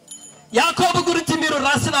 యాకోబు గురించి మీరు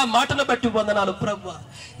రాసిన మాటను బట్టి వందనాలు ప్రభువా.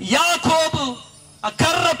 యాకోబు ఆ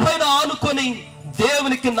కర్ర పైన ఆనుకొని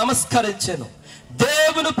దేవునికి నమస్కరించాను.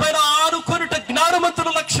 దేవుని పైన ఆనుకొనుట జ్ఞానవంతుల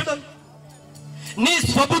లక్షణం. నీ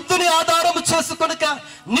స్వబుద్ధిని ఆధారము చేసుకొనక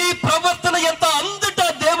నీ ప్రవర్తన ఎంత అందట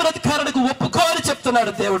దేవుని అధికారానికి ఒప్పుకో అని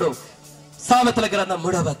చెప్తున్నాడు దేవుడు. సామెతల గ్రంథం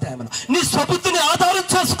 3వ అధ్యాయంలో. నీ స్వబుద్ధిని ఆధారం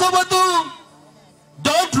చేసుకోవద్దు.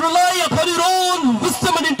 Don't rely upon your own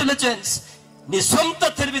wisdom and intelligence. నీ సొంత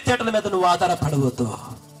తెలివితేటల మీద నువ్వు ఆధారపడవద్దు.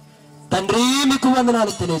 తండ్రి మీకు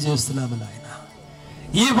వందనాలు తెలియజేస్తున్నాము నాయన.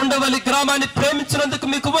 ఈ ఉండవల్లి గ్రామాన్ని ప్రేమించినందుకు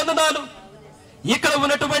మీకు వందనాలు. ఇక్కడ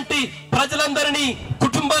ఉన్నటువంటి ప్రజలందరినీ,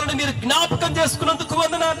 కుటుంబాలను మీరు జ్ఞాపకం చేసుకున్నందుకు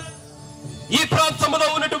వందనాలు. ఈ ప్రాంతంలో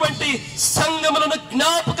ఉన్నటువంటి సంఘములను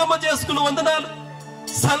జ్ఞాపకము చేసుకుని వందనాలు.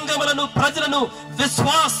 సంఘములను, ప్రజలను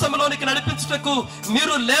విశ్వాసంలోనికి నడిపించుటకు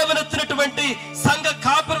మీరు లేవనెత్తినటువంటి సంఘ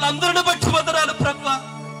కాపురులందరిని బట్టి వందనాలు ప్రభువా.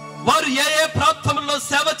 వారు ఏ ఏ ప్రాంతంలో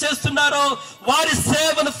సేవ చేస్తున్నారో వారి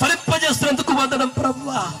సేవను ఫలింపజేస్తున్నందుకు వందనం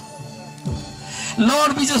ప్రభువా.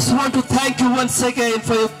 Lord, we just want to thank you once again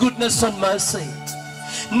for your goodness and mercy.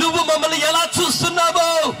 నువ్వు మమ్మల్ని ఎలా చూస్తున్నావో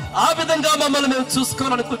ఆ విధంగా మమ్మల్ని మేము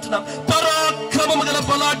చూసుకోవాలనుకుంటున్నాం. పరాక్రమము గల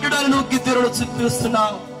బలాఢ్యుడని నువ్వు గిద్దెరుడు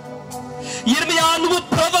చూపిస్తున్నావు. యిర్మీయా, నువ్వు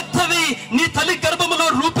ప్రవక్తవి, నీ తల్లి గర్భములో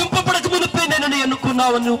రూపింపబడక మునిపే నేను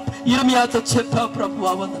ఎన్నుకున్నావు అని యిర్మీయాతో చెప్పావు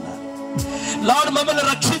ప్రభువా. వందనాలు లార్డ్. మమ్మల్ని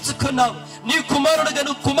రక్షించుకున్నావు. నీ కుమారుడుగా,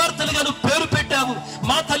 నువ్వు కుమార్తెలుగా నువ్వు పేరు పెట్టావు.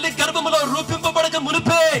 మా తల్లి గర్భములో రూపింపబడక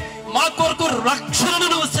మునిపే మా కొరకు రక్షణను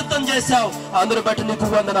నువ్వు సిద్ధం చేశావు. అందును బట్టి నీకు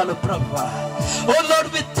వందనాలు ప్రభువా. ఓ lord,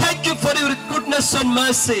 we thank you for your goodness and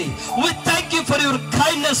mercy. We thank you for your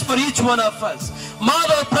kindness for each one of us.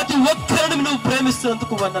 మాలో ప్రతి ఒక్కరిని నువ్వు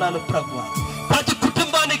ప్రేమిస్తున్నందుకు వందనాలు ప్రభువా. ప్రతి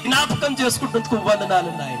కుటుంబాన్ని జ్ఞాపకం చేసుకుంటున్నందుకు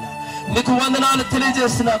వందనాలు నాయన. మీకు వందనాలు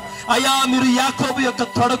తెలియజేస్తున్నాం అయ్యా. మీరు యాకోబు యొక్క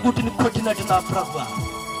తొడగుటిని కొట్టినట్టు నా ప్రభువా,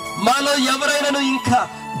 మాలో ఎవరైనా ఇంకా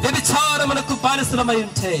వ్యభిచారమునకు బానిసలమై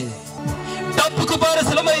ఉంటే, డబ్బుకు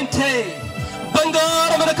బానిసలమై ఉంటే,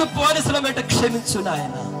 బంగారమునకు బానిసలమైతే క్షమించు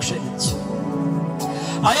నాయన, క్షమించు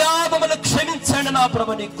అయా. మమ్మల్ని క్షమించండి నా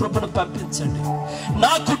ప్రభు. నీ కృపను పంపించండి.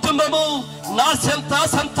 నా కుటుంబము, నా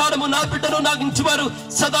సంతానము, నా బిడ్డను, నా ఇంటి వారు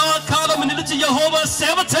సదాకాలము నిలిచి యెహోవా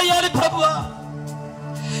సేవ చేయాలి ప్రభువా.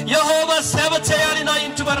 యెహోవా సేవ చేయాలి నా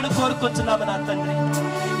ఇంటి వారిని కోరుకొచ్చున్నాము నా తండ్రి.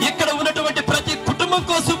 ఇక్కడ ఉన్నటువంటి ప్రతి కుటుంబం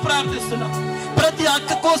కోసం ప్రార్థిస్తున్నాం. ప్రతి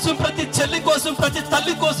అక్క కోసం, ప్రతి చెల్లి కోసం, ప్రతి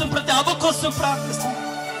తల్లి కోసం, ప్రతి అవ్వ కోసం ప్రార్థిస్తున్నాం.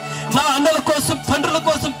 నా అన్నల కోసం, తండ్రుల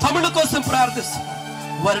కోసం, తమ్ముళ్ళ కోసం ప్రార్థిస్తున్నాం.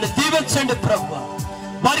 వారిని దీవించండి ప్రభువా.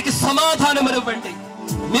 వారికి సమాధానం ఇవ్వండి.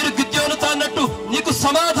 మీరు గిద్యోనుతో అన్నట్టు నీకు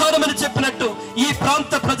సమాధానం అని చెప్పినట్టు ఈ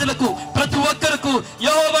ప్రాంత ప్రజలకు, ప్రతి ఒక్కరికి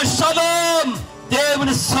యెహోవా షలోమ్,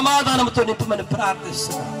 దేవుని సమాధానంతో నింపమని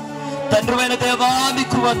ప్రార్థిస్తున్నాం. తండ్రివైన దేవా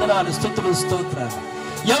నీకు వందనాలు, స్తుతులు, స్తోత్రాలు.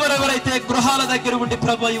 ఎవరెవరైతే గృహాల దగ్గర ఉండి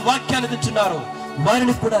ప్రభు ఈ వాక్యాన్ని తెచ్చున్నారో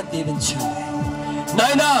వారిని కూడా దీవించండి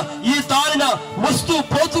నాయనా. ఈ దారిన వస్తూ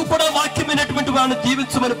పోతూ కూడా వాక్యం వినేటువంటి వారిని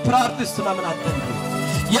దీవించమని ప్రార్థిస్తున్నాము నా తండ్రి.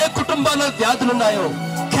 ఏ కుటుంబాల్లో వ్యాధులున్నాయో,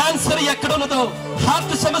 క్యాన్సర్ ఎక్కడున్నదో,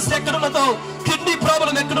 హార్ట్ సమస్య ఎక్కడున్నదో, కిడ్నీ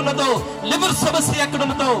ప్రాబ్లం ఎక్కడున్నదో, లివర్ సమస్య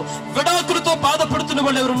ఎక్కడున్నదో, విడాకులతో బాధపడుతున్న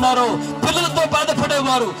వాళ్ళు ఎవరున్నారో, పిల్లలతో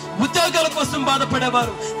బాధపడేవారు, ఉద్యోగాల కోసం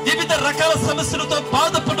బాధపడేవారు, వివిధ రకాల సమస్యలతో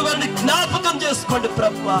బాధపడే వారిని జ్ఞాపకం చేసుకోండి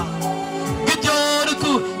ప్రభువా.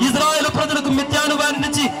 గిద్యోనుకు ఇజ్రాయేలు ప్రజలకు మిద్యాను వారి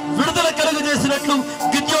నుంచి విడుదల కలుగజేసినట్లు,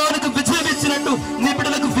 గిద్యోనుకు విజయం ఇచ్చినట్టు నీ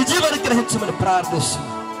బిడ్డలకు విజయం అనుగ్రహించమని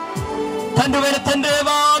ప్రార్థిస్తున్నాను. తండ్రివైన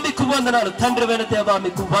తండ్రివా మీకు వందనాలు, తండ్రివైన దేవా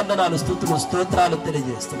మీకు వందనాలు, స్తుతులు, స్తోత్రాలు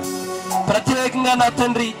తెలియజేస్తున్నాను. ప్రత్యేకంగా నా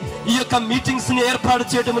తండ్రి ఈ యొక్క మీటింగ్స్ ని ఏర్పాటు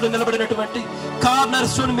చేయడంలో నిలబడినటువంటి కార్నర్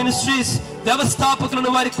స్టోన్ మినిస్ట్రీస్ వ్యవస్థాపకులను,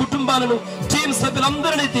 వారి కుటుంబాలను, టీం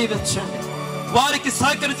సభ్యులందరినీ దీవించండి. వారికి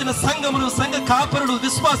సహకరించిన సంఘములు, సంఘ కాపరులు,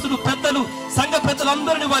 విశ్వాసులు, పెద్దలు, సంఘ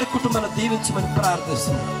పెద్దలందరినీ వారి కుటుంబాలను దీవించమని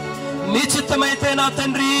ప్రార్థిస్తున్నాను. మీ చిత్తమైతే నా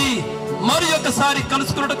తండ్రి మరి ఒకసారి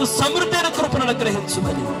కలుసుకున్నటకు సమృద్ధైన కృపను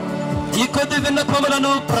అనుగ్రహించమని ఈ కొద్ది విన్నపములను,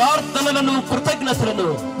 ప్రార్థనలను, కృతజ్ఞతలను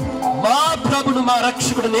మా ప్రభుడు, మా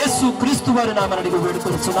రక్షకుడు యేసు క్రీస్తు వారి నామమున అడిగి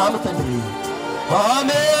వేడుకొనుచున్నాము తండ్రి.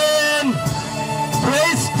 ఆమేన్.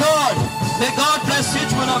 Praise God. May God bless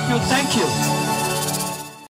each one of you. Thank you.